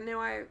alcoholic. And now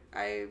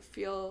I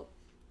feel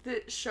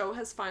the show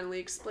has finally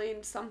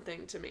explained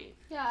something to me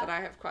that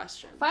I have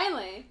questioned.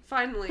 Finally.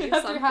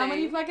 After how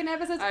many fucking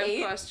episodes? I've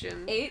 8?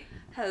 questioned. 8?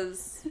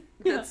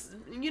 That's,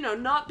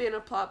 not been a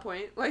plot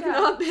point. Like,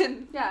 not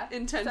been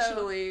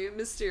intentionally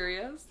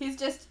mysterious.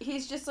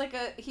 He's like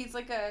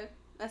a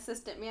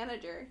assistant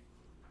manager.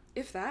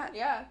 If that.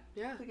 Yeah.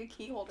 Yeah. Like a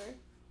key holder.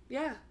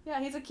 Yeah.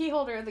 Yeah, he's a key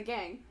holder of the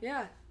gang.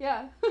 Yeah.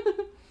 Yeah.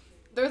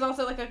 There was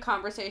also, like, a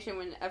conversation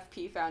when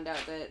FP found out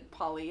that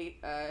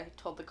Polly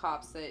told the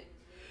cops that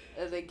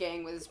the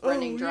gang was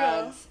running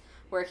drugs,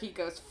 where he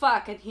goes,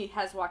 fuck, and he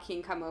has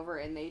Joaquin come over,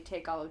 and they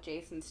take all of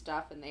Jason's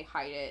stuff, and they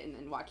hide it, and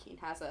then Joaquin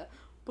has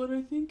but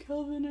I think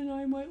Kelvin and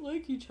I might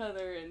like each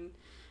other, and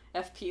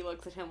FP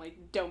looks at him like,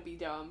 don't be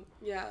dumb.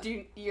 Yeah.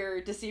 You're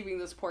deceiving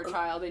this poor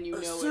child, and you know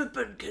it. A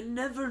serpent can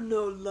never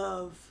know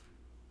love.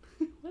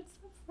 What's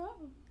that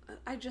from?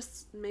 I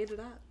just made it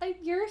up.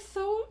 You're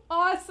so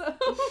awesome.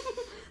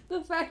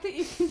 The fact that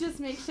you can just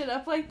make shit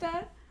up like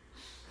that.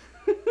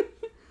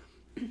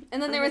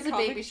 And then there was a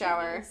baby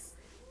shower. Genius.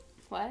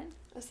 What?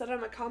 I said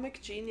I'm a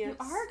comic genius.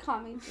 You are a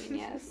comic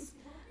genius.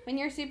 When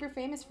you're super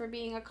famous for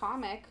being a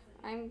comic,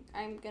 I'm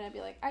gonna be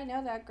like, I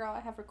know that girl. I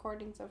have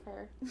recordings of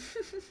her.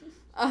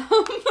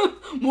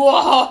 I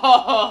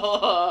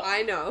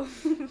know.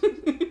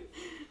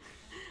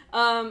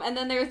 And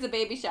then there's the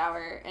baby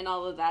shower and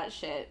all of that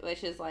shit,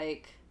 which is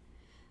like...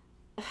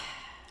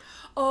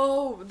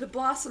 Oh, the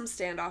Blossom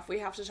standoff. We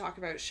have to talk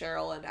about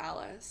Cheryl and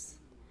Alice.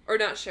 Or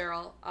not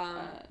Cheryl.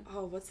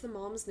 What's the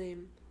mom's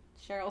name?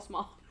 Cheryl's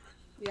mom.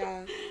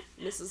 Yeah,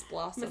 Mrs.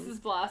 Blossom.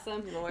 Mrs.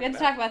 Blossom. We have to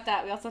talk about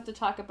that. We also have to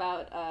talk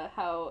about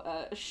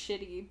how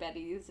shitty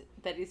Betty's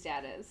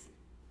dad is.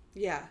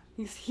 Yeah.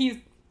 He's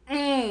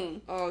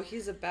Oh,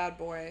 he's a bad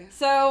boy.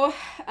 So,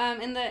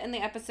 in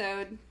the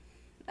episode,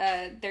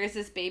 there's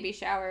this baby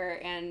shower,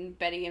 and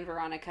Betty and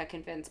Veronica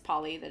convince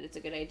Polly that it's a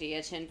good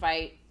idea to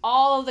invite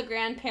all of the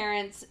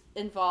grandparents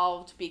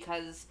involved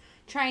because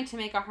trying to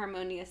make a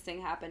harmonious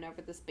thing happen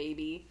over this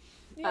baby.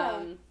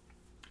 Yeah.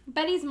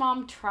 Betty's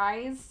mom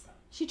tries.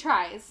 She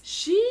tries.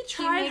 She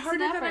tried makes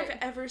harder an than I've effort.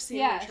 ever seen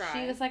Yeah, her try.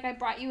 she was like, I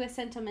brought you a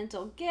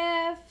sentimental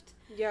gift.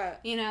 Yeah.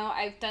 You know,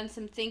 I've done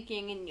some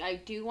thinking, and I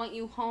do want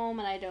you home,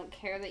 and I don't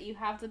care that you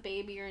have the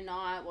baby or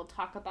not. We'll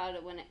talk about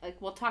it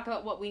we'll talk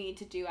about what we need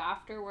to do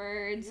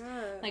afterwards.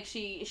 Yeah. Like,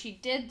 she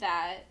did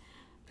that.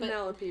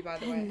 Penelope, by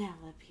the way.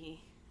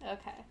 Penelope.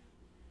 Okay.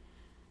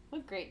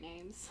 What great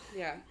names.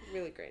 Yeah,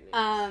 really great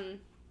names.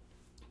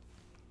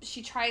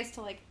 She tries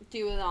to, like,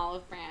 do an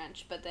olive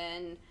branch, but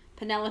then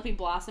Penelope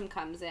Blossom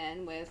comes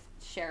in with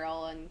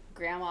Cheryl and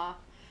Grandma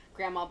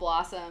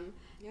Blossom,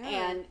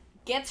 and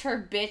gets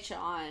her bitch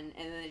on,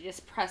 and then it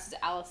just presses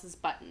Alice's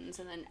buttons,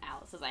 and then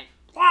Alice is like,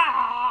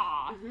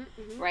 ah!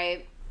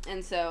 Right?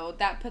 And so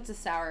that puts a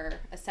sour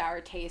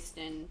taste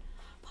in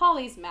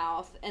Polly's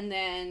mouth, and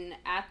then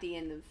at the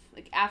end of,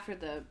 like, after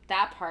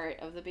that part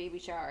of the baby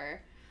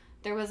shower,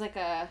 there was like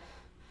a,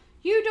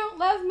 you don't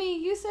love me,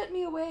 you sent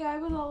me away, I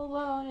was all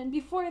alone, and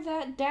before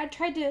that, Dad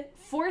tried to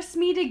force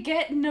me to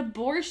get an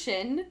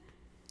abortion.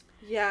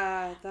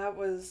 Yeah, that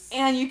was...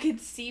 And you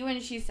could see when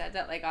she said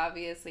that, like,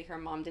 obviously her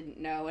mom didn't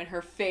know, and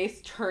her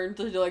face turned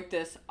to, like,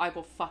 this, I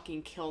will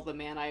fucking kill the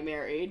man I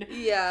married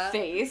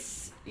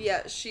face.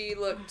 Yeah, she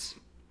looked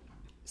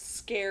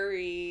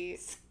scarier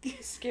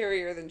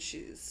than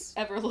she's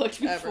ever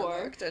looked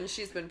before. And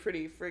she's been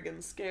pretty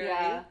friggin' scary.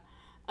 Yeah.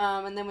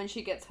 And then when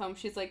she gets home,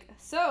 she's like,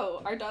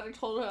 so, our daughter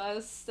told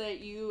us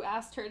that you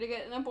asked her to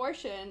get an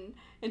abortion.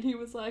 And he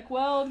was like,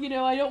 well, you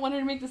know, I don't want her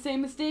to make the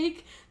same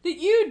mistake that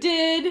you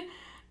did.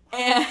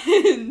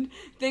 And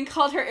then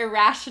called her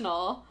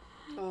irrational.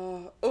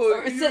 I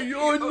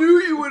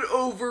knew you would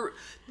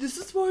this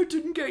is why I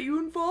didn't get you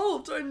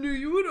involved. I knew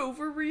you would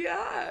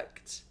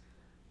overreact.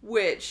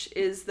 Which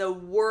is the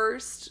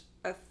worst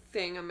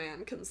thing a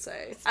man can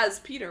say. As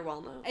Peter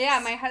well knows. Yeah,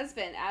 my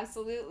husband,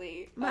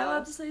 absolutely. Am I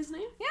allowed to say his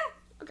name? Yeah.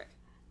 Okay.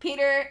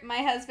 Peter,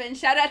 my husband.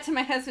 Shout out to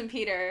my husband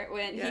Peter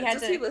when he had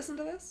Does he listen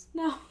to this?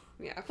 No.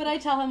 Yeah. But I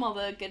tell him all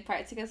the good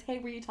parts. He goes, hey,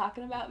 were you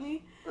talking about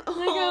me? And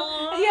I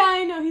go, yeah,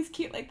 I know, he's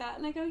cute like that.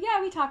 And I go,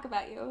 yeah, we talk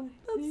about you.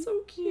 That's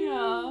so cute.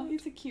 Yeah,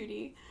 he's a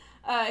cutie.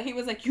 He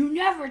was like, you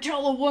never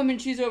tell a woman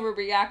she's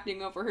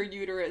overreacting over her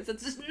uterus.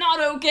 It's just not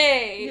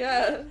okay.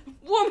 Yeah.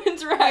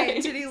 Woman's right.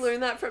 Wait, did he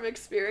learn that from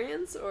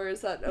experience, or is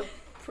that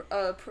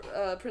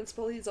a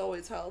principle he's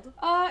always held?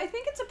 I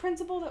think it's a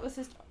principle that was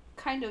just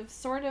kind of,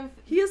 sort of...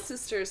 He has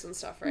sisters and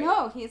stuff, right?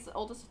 No, he's the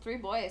oldest of 3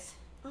 boys.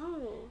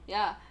 Oh.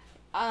 Yeah.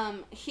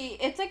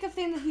 It's like a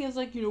thing that he was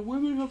like, you know,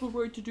 women have a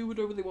right to do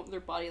whatever they want with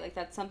their body. Like,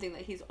 that's something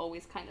that he's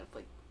always kind of,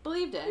 like,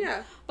 believed in.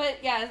 Yeah. But,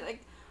 yeah,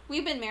 like,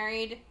 we've been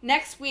married.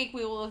 Next week,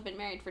 we will have been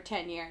married for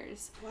 10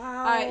 years.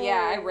 Wow.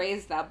 Yeah, I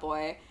raised that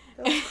boy.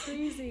 That's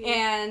crazy.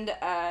 And,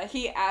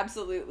 he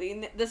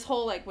absolutely, this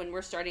whole, like, when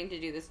we're starting to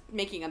do this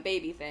making a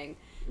baby thing,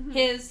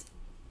 his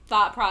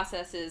thought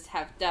processes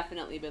have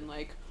definitely been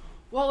like,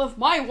 well, if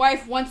my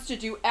wife wants to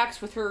do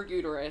X with her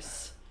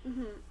uterus,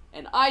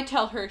 and I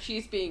tell her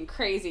she's being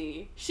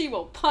crazy, she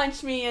will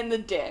punch me in the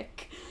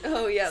dick.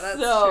 Oh, yeah, that's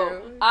so,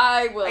 true.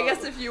 I will. I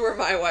guess if you were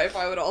my wife,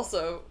 I would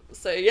also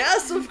say,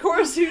 yes, of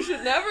course, you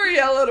should never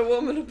yell at a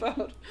woman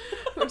about,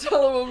 or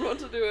tell a woman what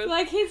to do.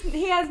 Like,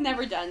 he has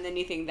never done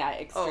anything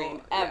that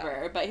extreme,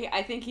 ever. Yeah. But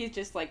I think he's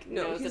just, like,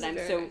 knows that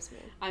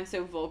I'm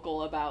so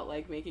vocal about,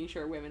 like, making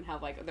sure women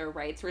have, like, their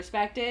rights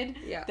respected,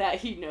 that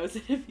he knows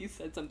that if he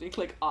said something,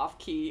 like,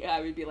 off-key, I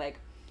would be like,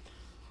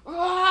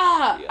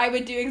 ah! Yeah. I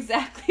would do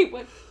exactly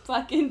what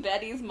fucking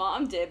Betty's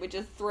mom did, which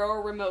is throw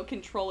a remote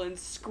control and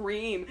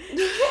scream, get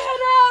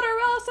out or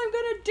else I'm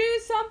gonna do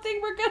something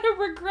we're gonna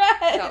regret.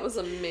 That was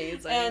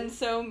amazing. And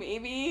so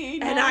maybe...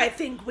 And I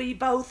think we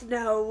both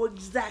know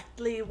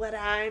exactly what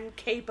I'm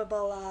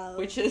capable of.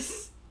 Which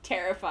is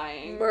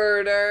terrifying.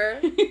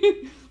 Murder.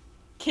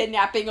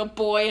 Kidnapping a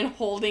boy and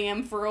holding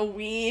him for a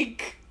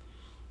week.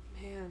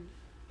 Man.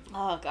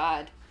 Oh,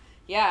 God.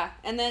 Yeah,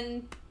 and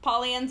then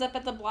Polly ends up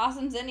at the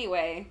Blossoms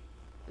anyway.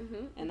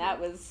 And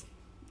that was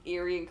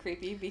eerie and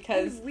creepy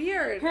because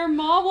weird. Her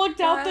mom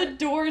looked out the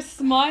door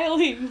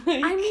smiling.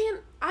 Like... I mean,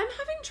 I'm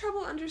having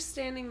trouble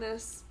understanding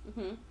this.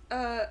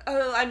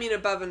 I mean,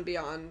 above and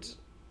beyond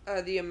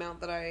the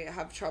amount that I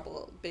have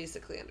trouble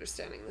basically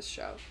understanding this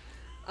show.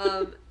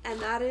 And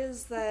that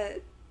is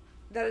that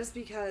that is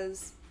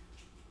because,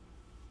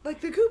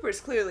 like, the Coopers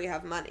clearly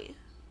have money.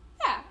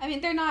 Yeah, I mean,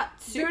 they're not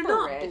super They're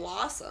not rich.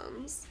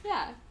 Blossoms.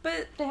 Yeah.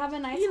 But they have a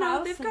nice house. You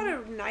know, they've got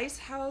a nice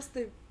house.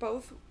 They're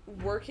both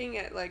working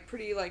at, like,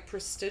 pretty, like,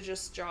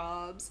 prestigious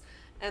jobs.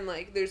 And,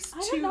 like, there's 2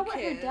 kids. I don't know what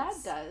her dad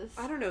does.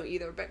 I don't know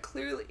either, but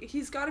clearly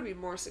he's got to be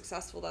more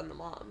successful than the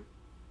mom.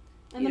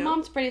 And the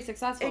mom's pretty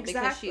successful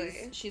exactly.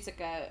 because she's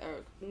like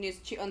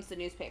she owns the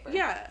newspaper.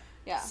 Yeah.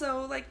 Yeah.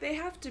 So, like, they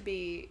have to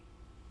be...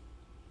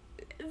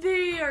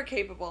 They are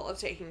capable of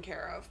taking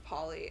care of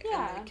Polly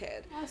and the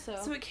kid. Also.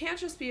 So it can't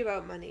just be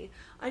about money.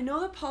 I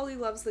know that Polly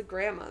loves the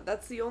grandma.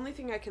 That's the only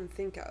thing I can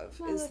think of,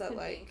 is that,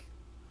 like,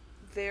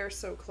 they're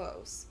so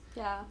close.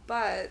 Yeah.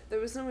 But there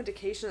was no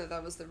indication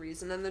that was the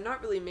reason, and they're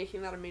not really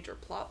making that a major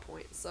plot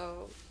point,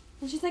 so...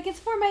 And she's like, it's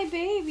for my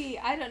baby.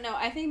 I don't know.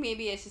 I think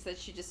maybe it's just that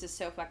she just is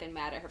so fucking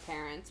mad at her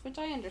parents, which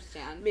I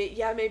understand.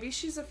 Yeah, maybe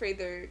she's afraid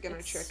they're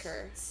gonna trick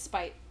her.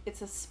 Spite.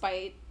 It's a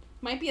spite.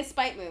 Might be a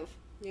spite move.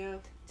 Yeah.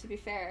 To be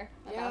fair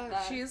about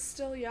that. She is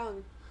still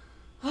young.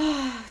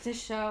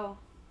 This show.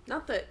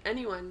 Not that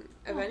anyone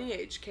of any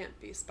age can't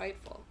be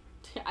spiteful.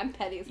 I'm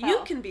petty as hell.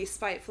 You can be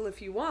spiteful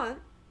if you want.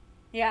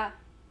 Yeah.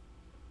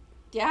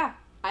 Yeah.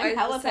 I'm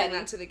hella saying petty.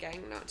 that to the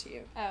gang, not to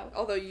you. Oh.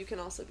 Although you can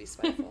also be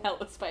spiteful. I'm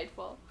hella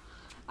spiteful.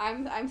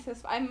 I'm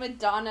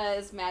Madonna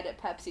is mad at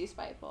Pepsi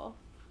spiteful.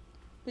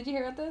 Did you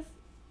hear about this?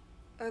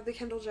 The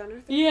Kendall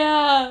Jenner thing?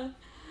 Yeah.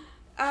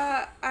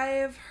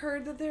 I've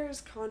heard that there is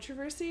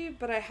controversy,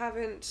 but I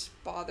haven't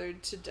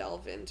bothered to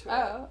delve into it.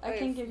 Oh, I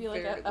can give you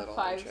like a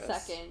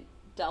 5-second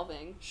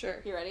delving.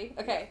 Sure. You ready?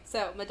 Okay,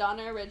 so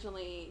Madonna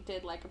originally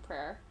did Like a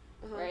Prayer,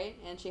 right?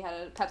 And she had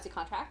a Pepsi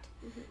contract,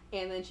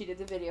 and then she did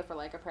the video for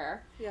Like a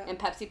Prayer, and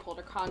Pepsi pulled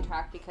her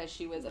contract because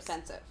she was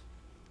offensive.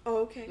 Oh,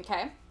 okay.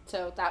 Okay,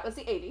 so that was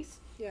the 80s.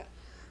 Yeah.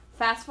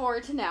 Fast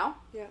forward to now.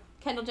 Yeah.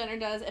 Kendall Jenner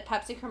does a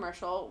Pepsi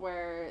commercial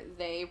where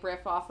they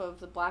riff off of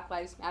the Black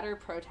Lives Matter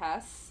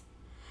protests.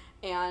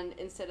 And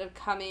instead of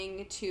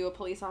coming to a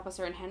police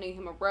officer and handing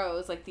him a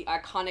rose, like the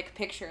iconic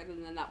picture,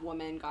 and then that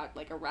woman got,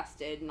 like,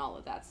 arrested and all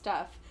of that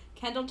stuff,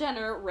 Kendall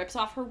Jenner rips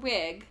off her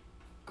wig,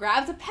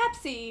 grabs a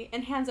Pepsi,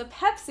 and hands a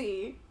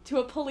Pepsi to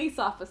a police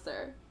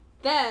officer.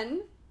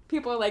 Then,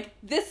 people are like,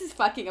 this is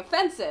fucking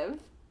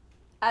offensive,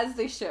 as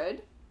they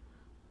should.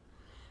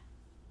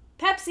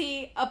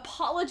 Pepsi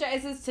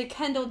apologizes to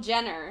Kendall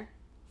Jenner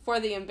for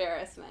the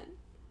embarrassment.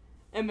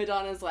 And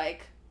Madonna's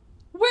like,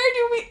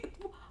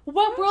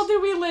 what world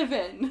do we live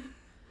in?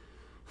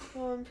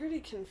 Well, I'm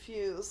pretty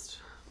confused.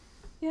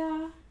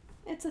 Yeah,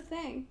 it's a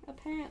thing,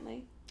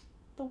 apparently.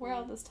 The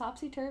world is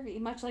topsy-turvy,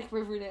 much like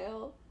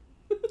Riverdale.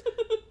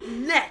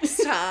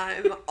 Next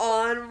time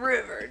on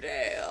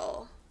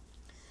Riverdale.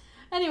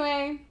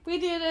 Anyway, we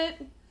did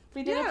it.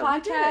 We did a podcast.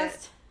 We did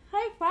it.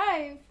 High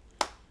five.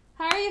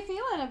 How are you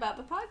feeling about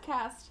the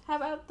podcast? How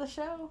about the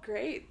show?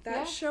 Great.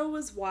 That show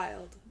was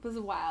wild. It was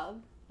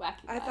wild.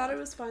 Wacky. I thought it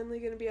was finally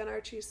going to be on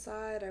Archie's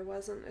side. I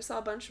wasn't. I saw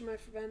a bunch of my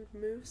friend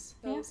Moose.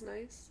 That was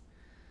nice.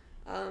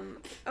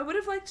 I would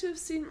have liked to have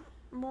seen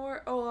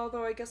more. Oh,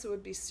 although I guess it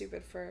would be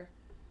stupid for...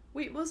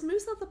 Wait, was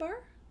Moose at the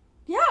bar?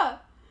 Yeah.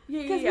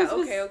 Yeah.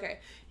 Okay.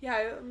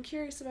 Yeah, I'm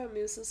curious about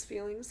Moose's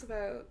feelings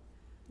about,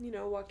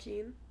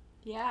 Joaquin.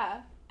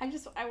 Yeah. I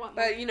want...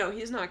 But,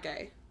 he's not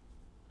gay.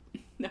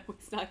 No,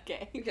 it's not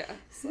gay. Yeah,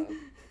 so...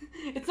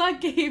 It's not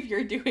gay if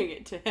you're doing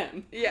it to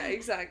him. Yeah,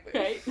 exactly.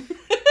 Right?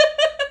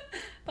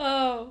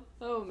 Oh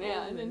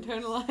man,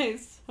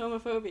 internalized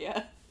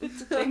homophobia.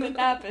 It's a thing that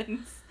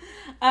happens.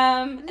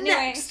 Anyway.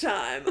 Next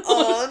time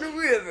on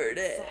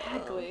Riverdale.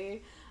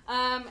 Exactly.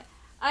 I'm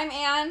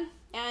Anne,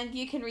 and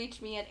you can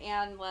reach me at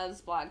Anne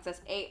Loves Blogs.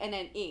 That's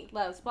ANNE,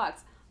 Loves Blogs,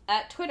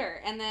 at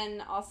Twitter. And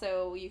then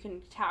also you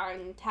can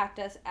contact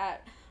us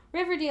at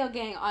Riverdale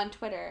Gang on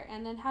Twitter.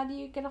 And then how do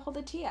you get a hold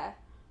of Tia?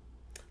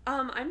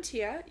 I'm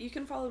Tia. You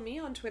can follow me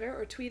on Twitter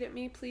or tweet at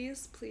me,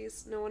 please.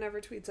 Please, no one ever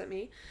tweets at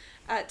me.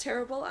 At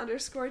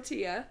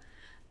terrible_Tia.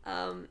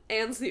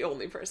 Anne's the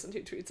only person who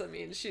tweets at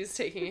me, and she's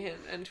taking a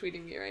hint and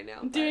tweeting me right now.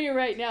 I'm doing it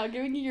right now,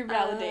 giving you your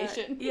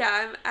validation. Yeah,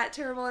 I'm at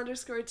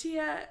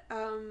terrible_Tia.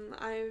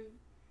 I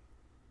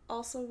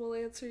also will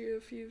answer you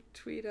if you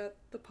tweet at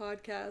the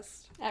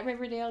podcast. At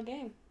Riverdale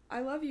Gang.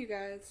 I love you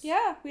guys.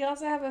 Yeah, we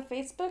also have a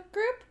Facebook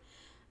group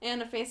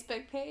and a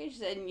Facebook page,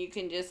 then you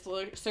can just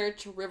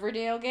search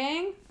Riverdale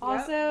Gang.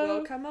 Also,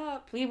 we'll come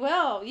up. We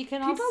will. You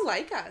can. People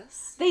like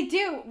us. They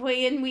do.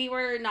 We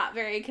were not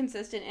very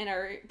consistent in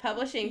our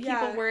publishing. Yeah.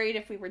 People worried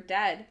if we were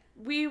dead.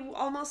 We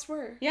almost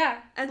were.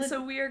 Yeah. And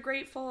so we are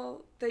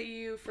grateful that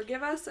you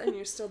forgive us and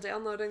you're still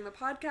downloading the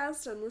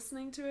podcast and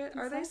listening to it.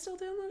 Are they still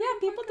downloading? Yeah,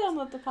 people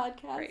download the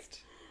podcast.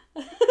 Great.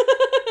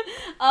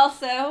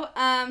 Also,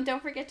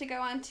 don't forget to go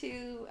on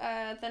to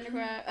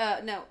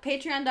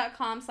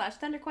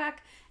patreon.com/thunderquack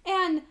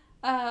and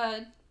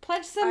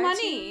pledge some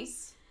money.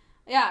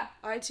 Yeah.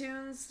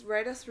 iTunes,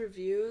 write us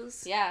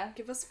reviews. Yeah.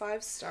 Give us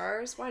 5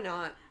 stars. Why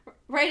not?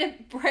 Write a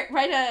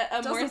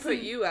Doesn't more put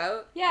you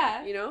out.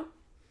 Yeah.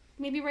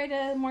 Maybe write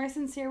a more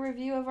sincere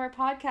review of our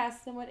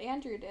podcast than what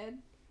Andrew did.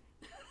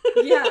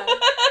 Yeah.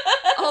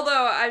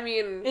 Although, I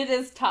mean... It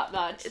is top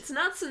notch. It's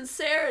not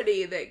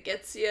sincerity that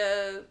gets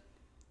you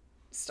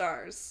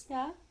stars.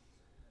 Yeah?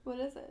 What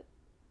is it?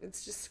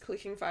 It's just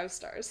clicking 5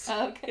 stars.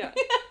 Oh, okay. Yeah.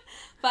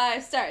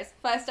 5 stars.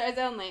 5 stars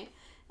only.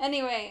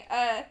 Anyway,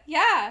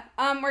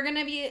 we're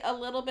gonna be a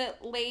little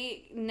bit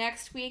late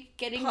next week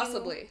getting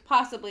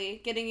possibly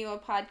getting you a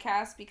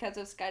podcast because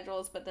of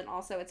schedules, but then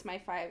also it's my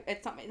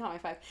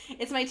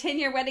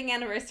 10-year wedding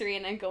anniversary,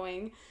 and I'm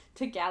going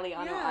to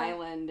Galiano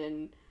Island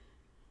and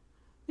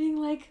being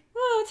like, 10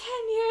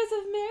 years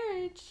of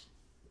marriage.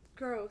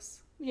 Gross.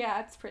 Yeah,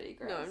 it's pretty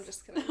gross. No, I'm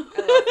just kidding. I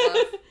love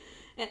love.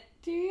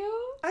 Do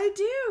you? I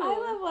do. I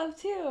love love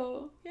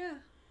too. Yeah.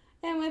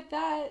 And with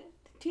that,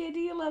 Tia, do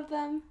you love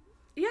them?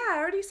 Yeah, I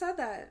already said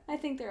that. I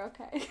think they're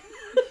okay.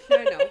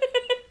 I know.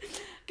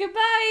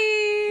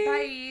 Goodbye.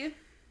 Bye.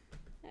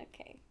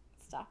 Okay,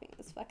 stopping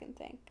this fucking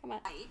thing. Come on.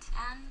 Fight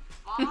and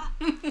blah,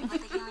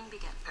 let the healing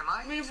begin.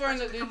 We've learned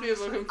that these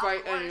people can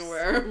fight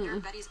anywhere. You're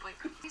Betty's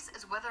boyfriend. This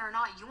is whether or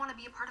not you want to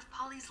be a part of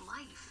Polly's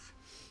life.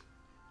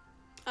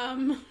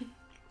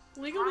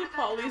 Legally,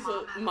 Polly's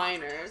a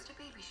minor,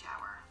 Baby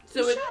shower.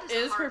 so it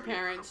is her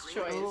parents'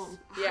 choice. Oh.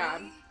 Yeah.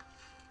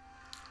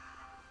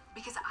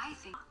 Because I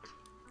think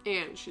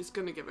And she's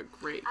gonna give a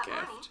great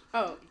gift.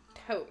 Oh,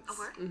 totes. a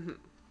word. Mm-hmm.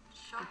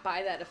 Sure.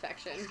 Buy that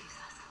affection.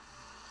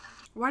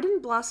 Why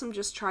didn't Blossom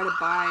just try to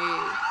buy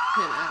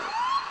him out?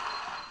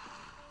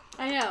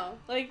 I know.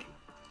 Like,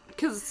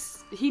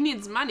 Because he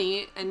needs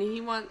money, and he's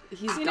you got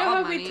know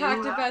how money. we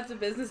talked about the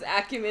business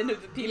acumen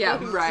of the people Yeah,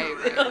 who right,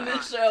 sit on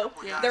this show?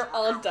 Yeah. They're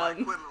all Broke my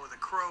dumb. equipment with a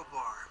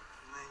crowbar,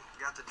 and they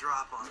got the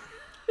drop on it.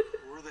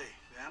 Who were they?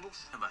 Vandals?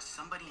 But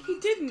somebody He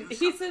needs didn't. to do He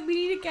something. said we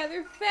need to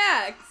gather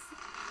facts.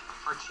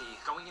 Archie,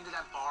 going into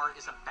that bar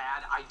is a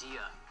bad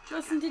idea.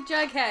 Listen to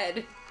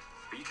Jughead.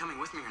 Are you coming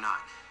with me or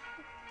not?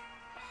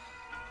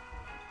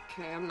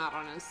 Okay, I'm not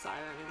on his side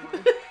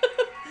anymore.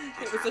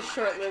 It was a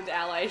short-lived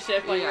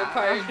allyship on your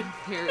part.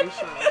 Very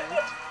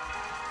short-lived.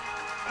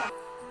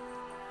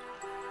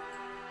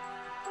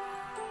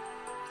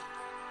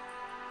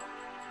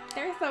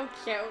 They're so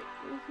cute.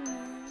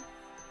 Mm-hmm.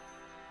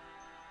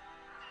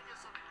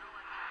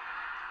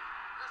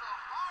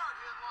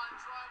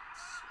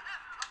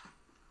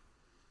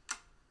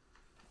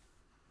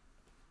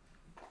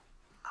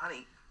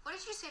 Honey, What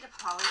did you say to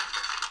Polly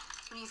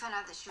when you found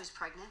out that she was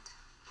pregnant?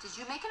 Did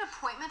you make an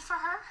appointment for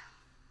her?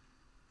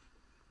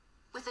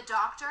 With a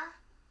doctor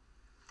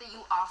that you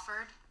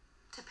offered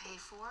to pay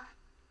for?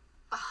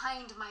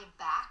 Behind my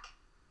back?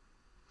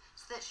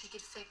 So that she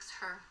could fix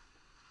her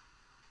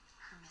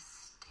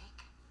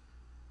mistake?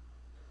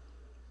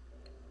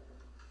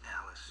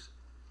 Alice.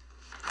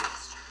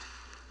 Bastard.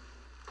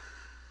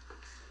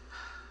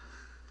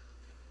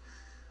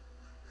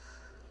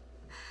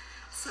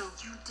 So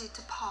you did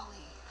to Polly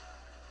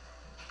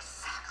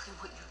exactly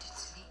what you did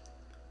to me.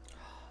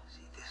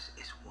 See, this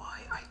is why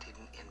I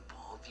didn't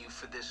involve you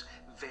for this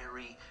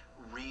very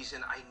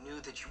reason. I knew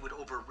that you would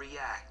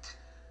overreact.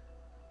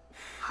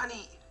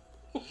 Honey,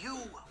 you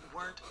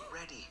weren't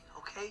ready,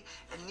 okay?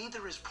 And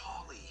neither is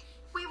Polly.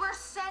 We were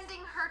sending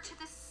her to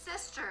the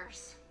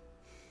sisters.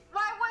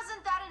 Why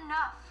wasn't that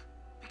enough?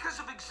 Because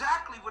of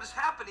exactly what is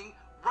happening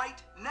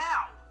right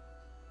now.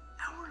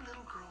 Our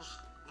little girl's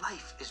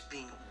life is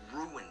being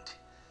ruined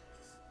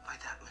by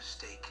that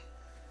mistake.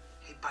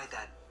 Hey, by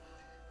that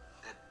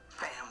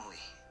family.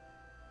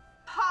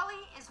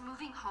 Polly is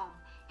moving home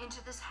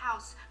into this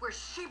house where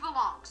she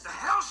belongs. The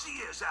hell she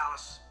is,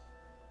 Alice.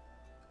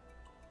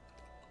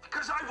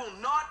 Because I will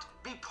not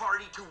be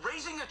party to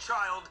raising a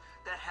child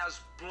that has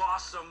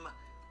Blossom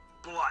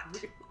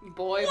blood.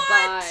 Boy, What?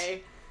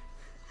 bye.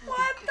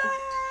 What the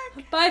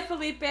heck? Bye,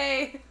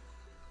 Felipe.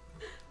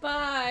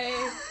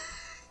 Bye.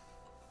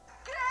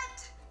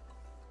 Get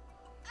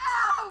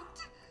out!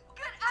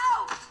 Get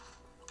out!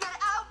 Get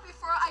out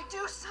before I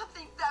do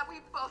something that we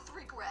both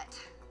regret.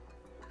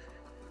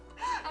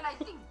 And I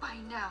think by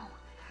now,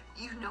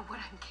 you know what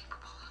I'm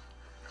capable of.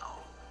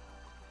 Oh,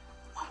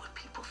 what would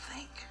people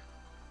think?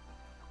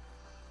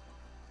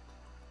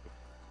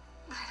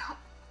 I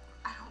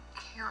don't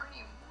care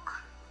anymore.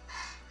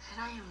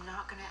 And I am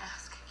not gonna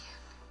ask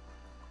again.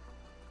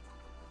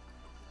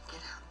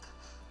 Get out.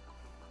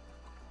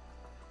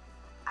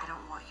 I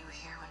don't want you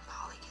here when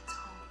Polly gets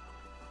home.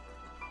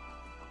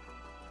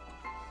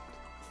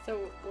 So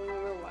when we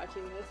were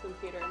watching this, when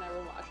Peter and I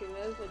were watching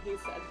this, and he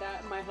said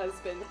that, my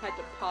husband had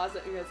to pause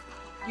it and goes,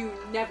 "You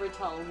never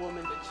tell a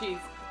woman that she's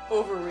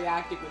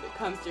overreacting when it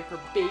comes to her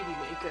baby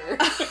maker."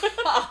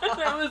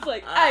 And I was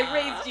like, I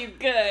raised you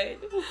good.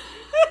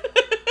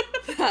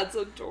 That's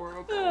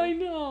adorable. I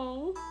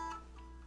know.